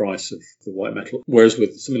the price of the white metal. Whereas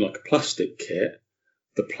with something like a plastic kit,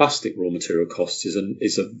 the plastic raw material cost is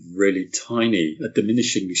a really tiny, a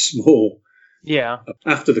diminishingly small. Yeah.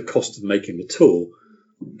 After the cost of making the tool,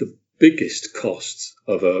 the biggest cost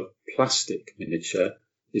of a plastic miniature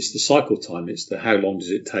is the cycle time. It's how long does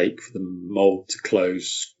it take for the mold to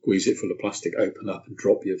close, squeeze it full of plastic, open up and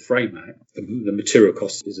drop your frame out. The material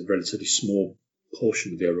cost is a relatively small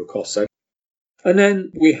portion of the overall cost. And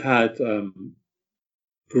then we had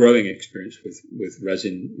growing experience with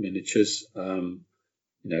resin miniatures.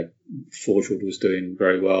 Forge World was doing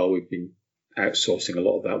very well. We've been outsourcing a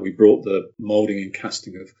lot of that. We brought the moulding and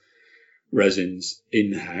casting of resins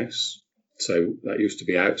in-house. So that used to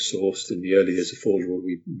be outsourced in the early years of Forge World.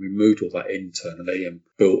 We moved all that internally and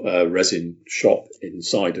built a resin shop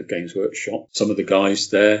inside of Games Workshop. Some of the guys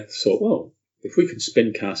there thought, if we can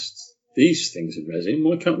spin cast these things in resin,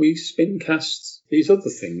 why can't we spin cast these other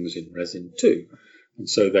things in resin too? And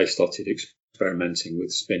so they started experimenting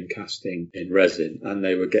with spin casting in resin, and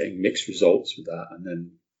they were getting mixed results with that. And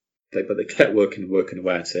then they kept working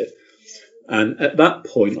away at it. And at that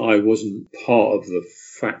point, I wasn't part of the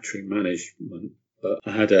factory management, but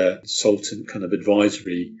I had a consultant kind of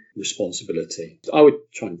advisory responsibility. I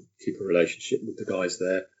would try and keep a relationship with the guys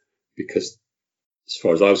there, because as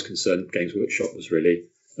far as I was concerned, Games Workshop was really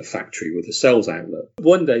a factory with a sales outlet.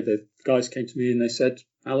 One day the guys came to me and they said,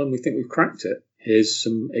 Alan, we think we've cracked it. Here's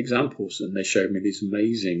some examples. And they showed me these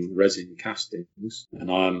amazing resin castings. And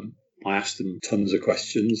I asked them tons of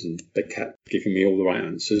questions, and they kept giving me all the right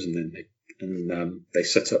answers. And then they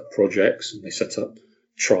set up projects, and they set up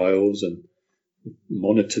trials and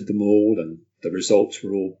monitored them all. And the results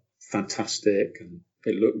were all fantastic, and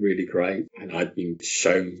it looked really great. And I'd been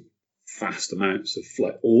shown vast amounts of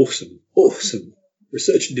like awesome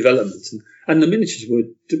research and development, and the miniatures were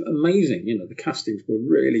amazing. You know, the castings were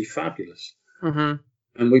really fabulous. Mm-hmm.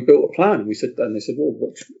 And we built a plan, and they said,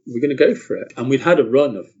 well, we're going to go for it. And we'd had a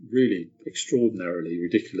run of really extraordinarily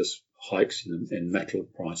ridiculous hikes in metal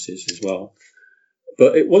prices as well.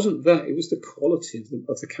 But it wasn't that; it was the quality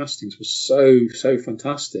of the castings was so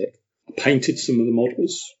fantastic. I painted some of the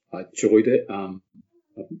models. I enjoyed it.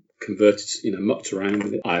 Converted, mucked around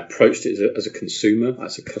with it. I approached it as a consumer,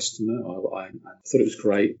 as a customer. I thought it was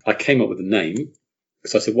great. I came up with a name,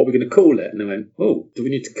 because I said, what are we going to call it? And they went, oh, do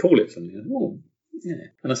we need to call it something? I went, oh, yeah.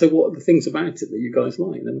 And I said, what are the things about it that you guys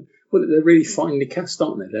like? And they went, well, they're really finely cast,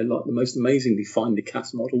 aren't they? They're like the most amazingly finely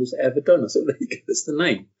cast models ever done. I said, well, there you go, that's the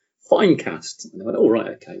name. Fine cast. And they went, all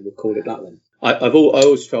right, okay, we'll call it that then. I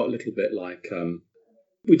always felt a little bit like...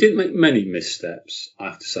 we didn't make many missteps, I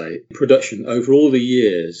have to say. Production, over all the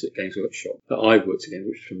years at Games Workshop that I worked in,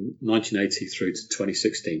 which from 1980 through to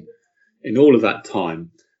 2016, in all of that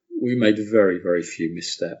time, we made very, very few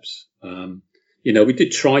missteps. We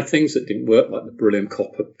did try things that didn't work, like the Brilliant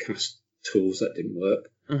Copper cast tools that didn't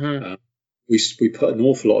work. Mm-hmm. We put an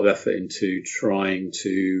awful lot of effort into trying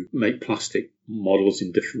to make plastic models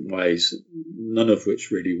in different ways, none of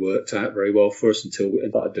which really worked out very well for us until we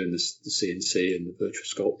started doing the CNC and the virtual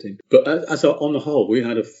sculpting. But on the whole, we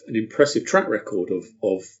had an impressive track record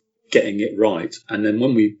of getting it right. And then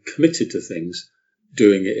when we committed to things,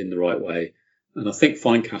 doing it in the right way. And I think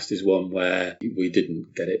Finecast is one where we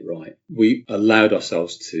didn't get it right. We allowed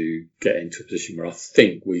ourselves to get into a position where I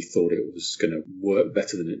think we thought it was going to work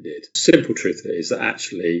better than it did. Simple truth is that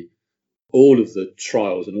actually all of the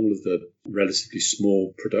trials and all of the relatively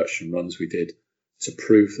small production runs we did to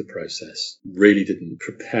prove the process really didn't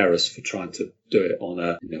prepare us for trying to do it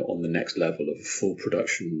on the next level of full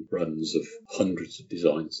production runs of hundreds of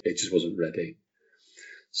designs. It just wasn't ready.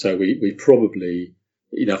 So we probably...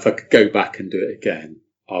 if I could go back and do it again,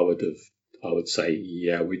 I would say,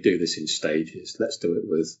 yeah, we do this in stages. Let's do it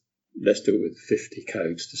with 50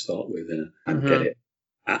 codes to start with and get it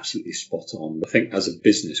absolutely spot on. I think as a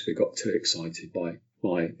business, we got too excited by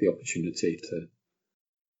the opportunity to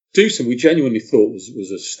do something we genuinely thought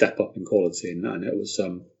was a step up in quality, and it was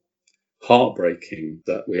heartbreaking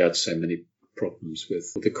that we had so many problems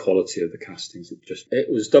with the quality of the castings.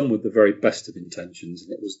 It was done with the very best of intentions,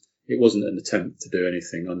 and it wasn't an attempt to do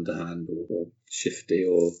anything underhand or shifty,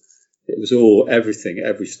 or it was all everything at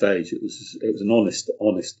every stage. It was an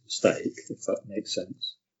honest mistake, if that makes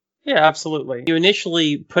sense. Yeah, absolutely. You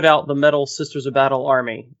initially put out the Metal Sisters of Battle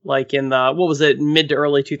Army, like in the, what was it, mid to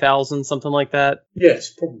early 2000s, something like that?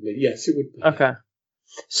 Yes, probably. Yes, it would be. Okay.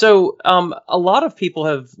 So a lot of people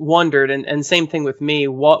have wondered, and same thing with me,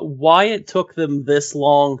 why it took them this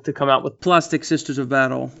long to come out with Plastic Sisters of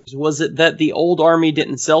Battle. Was it that the old army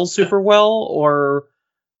didn't sell super well, or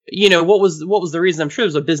what was the reason? I'm sure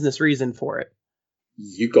there's a business reason for it.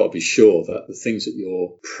 You've got to be sure that the things that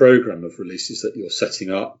your program of releases that you're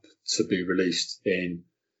setting up to be released in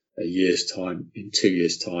a year's time, in 2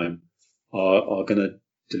 years' time, are going to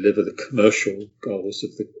deliver the commercial goals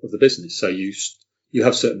of the business. So you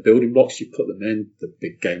have certain building blocks, you put them in, the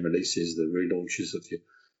big game releases, the relaunches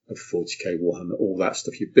of 40k Warhammer, all that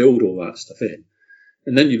stuff. You build all that stuff in,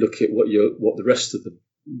 and then you look at what the rest of the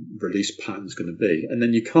release pattern is going to be, and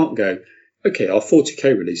then you can't go, okay, our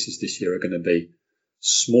 40k releases this year are going to be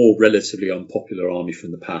small, relatively unpopular army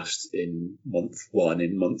from the past in month 1,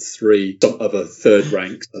 in month 3, some other third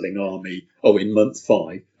rank selling army, in month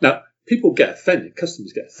 5. Now, people get offended,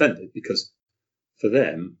 customers get offended, because for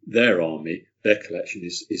them, their army, their collection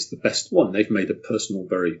is the best one. They've made a personal,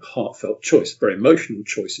 very heartfelt choice, very emotional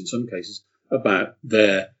choice in some cases about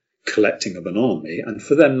their collecting of an army. And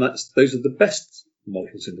for them, those are the best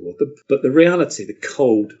models in the world. But the reality, the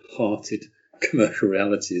cold-hearted commercial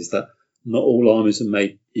reality is that not all armies are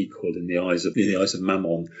made equal in the eyes of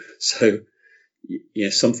Mammon. So,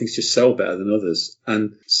 some things just sell better than others.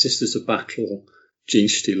 And Sisters of Battle,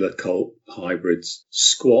 Genestealer Cult hybrids,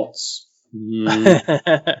 squats. And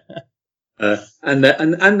there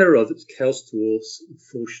are others. Chaos Dwarfs,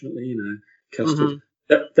 unfortunately, Chaos Dwarfs.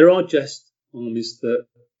 There are just armies that,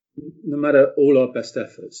 no matter all our best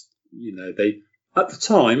efforts, they at the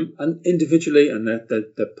time and individually, and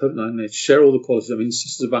they share all the qualities. I mean,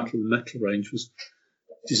 Sisters of Battle, the metal range was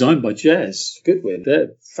designed by Jez Goodwin. They're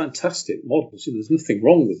fantastic models. There's nothing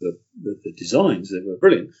wrong with the designs. They were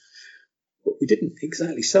brilliant. But we didn't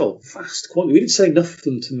exactly sell vast quantity. We didn't sell enough of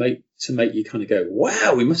them to make you kind of go,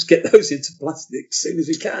 wow, we must get those into plastic as soon as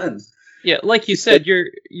we can. Yeah, like you said,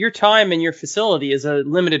 your time and your facility is a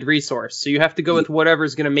limited resource, so you have to go with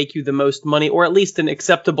whatever's going to make you the most money, or at least an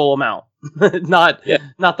acceptable amount, not the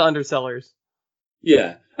undersellers.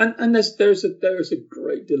 Yeah, and there's a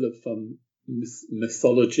great deal of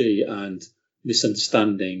mythology and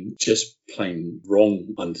misunderstanding, just plain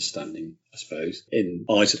wrong understanding, I suppose, in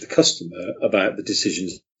eyes of the customer about the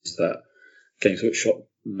decisions that Games Workshop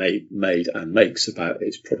made and makes about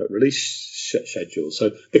its product release schedule.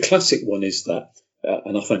 So the classic one is that,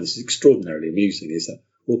 and I find this extraordinarily amusing, is that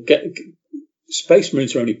Space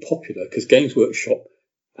Marines are only popular because Games Workshop,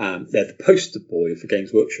 they're the poster boy for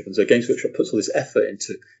Games Workshop, and so Games Workshop puts all this effort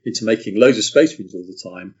into making loads of Space Marines all the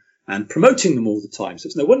time and promoting them all the time. So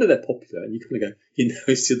it's no wonder they're popular, and you kind of go,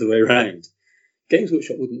 it's the other way around. Games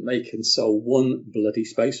Workshop wouldn't make and sell one bloody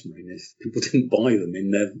Space Marine if people didn't buy them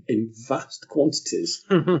in vast quantities.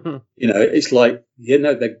 It's like,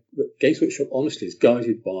 Games Workshop honestly is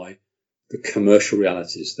guided by the commercial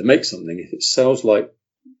realities. They make something. If it sells like,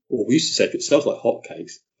 or we used to say, if it sells like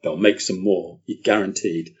hotcakes, they'll make some more. You're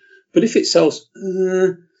guaranteed. But if it sells,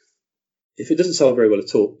 if it doesn't sell very well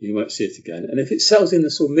at all, you won't see it again. And if it sells in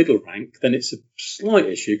the sort of middle rank, then it's a slight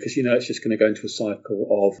issue because it's just going to go into a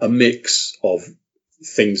cycle of a mix of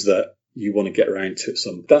things that you want to get around to.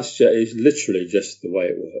 That's is literally just the way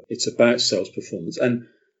it works. It's about sales performance. And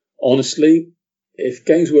honestly, if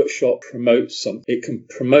Games Workshop promotes something, it can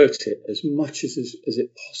promote it as much as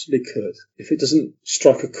it possibly could. If it doesn't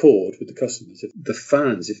strike a chord with the customers, if the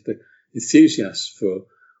fans, if the enthusiasts for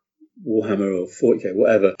Warhammer or 40k,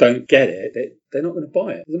 whatever, don't get it, they're not going to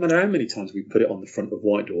buy it. It doesn't matter how many times we put it on the front of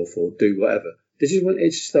White Dwarf or do whatever. It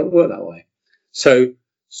just don't work that way. So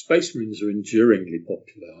Space Marines are enduringly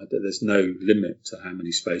popular. There's no limit to how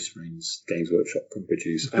many Space Marines Games Workshop can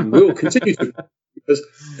produce, and will continue to, because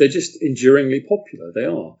they're just enduringly popular. They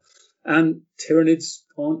are. And Tyranids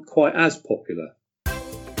aren't quite as popular.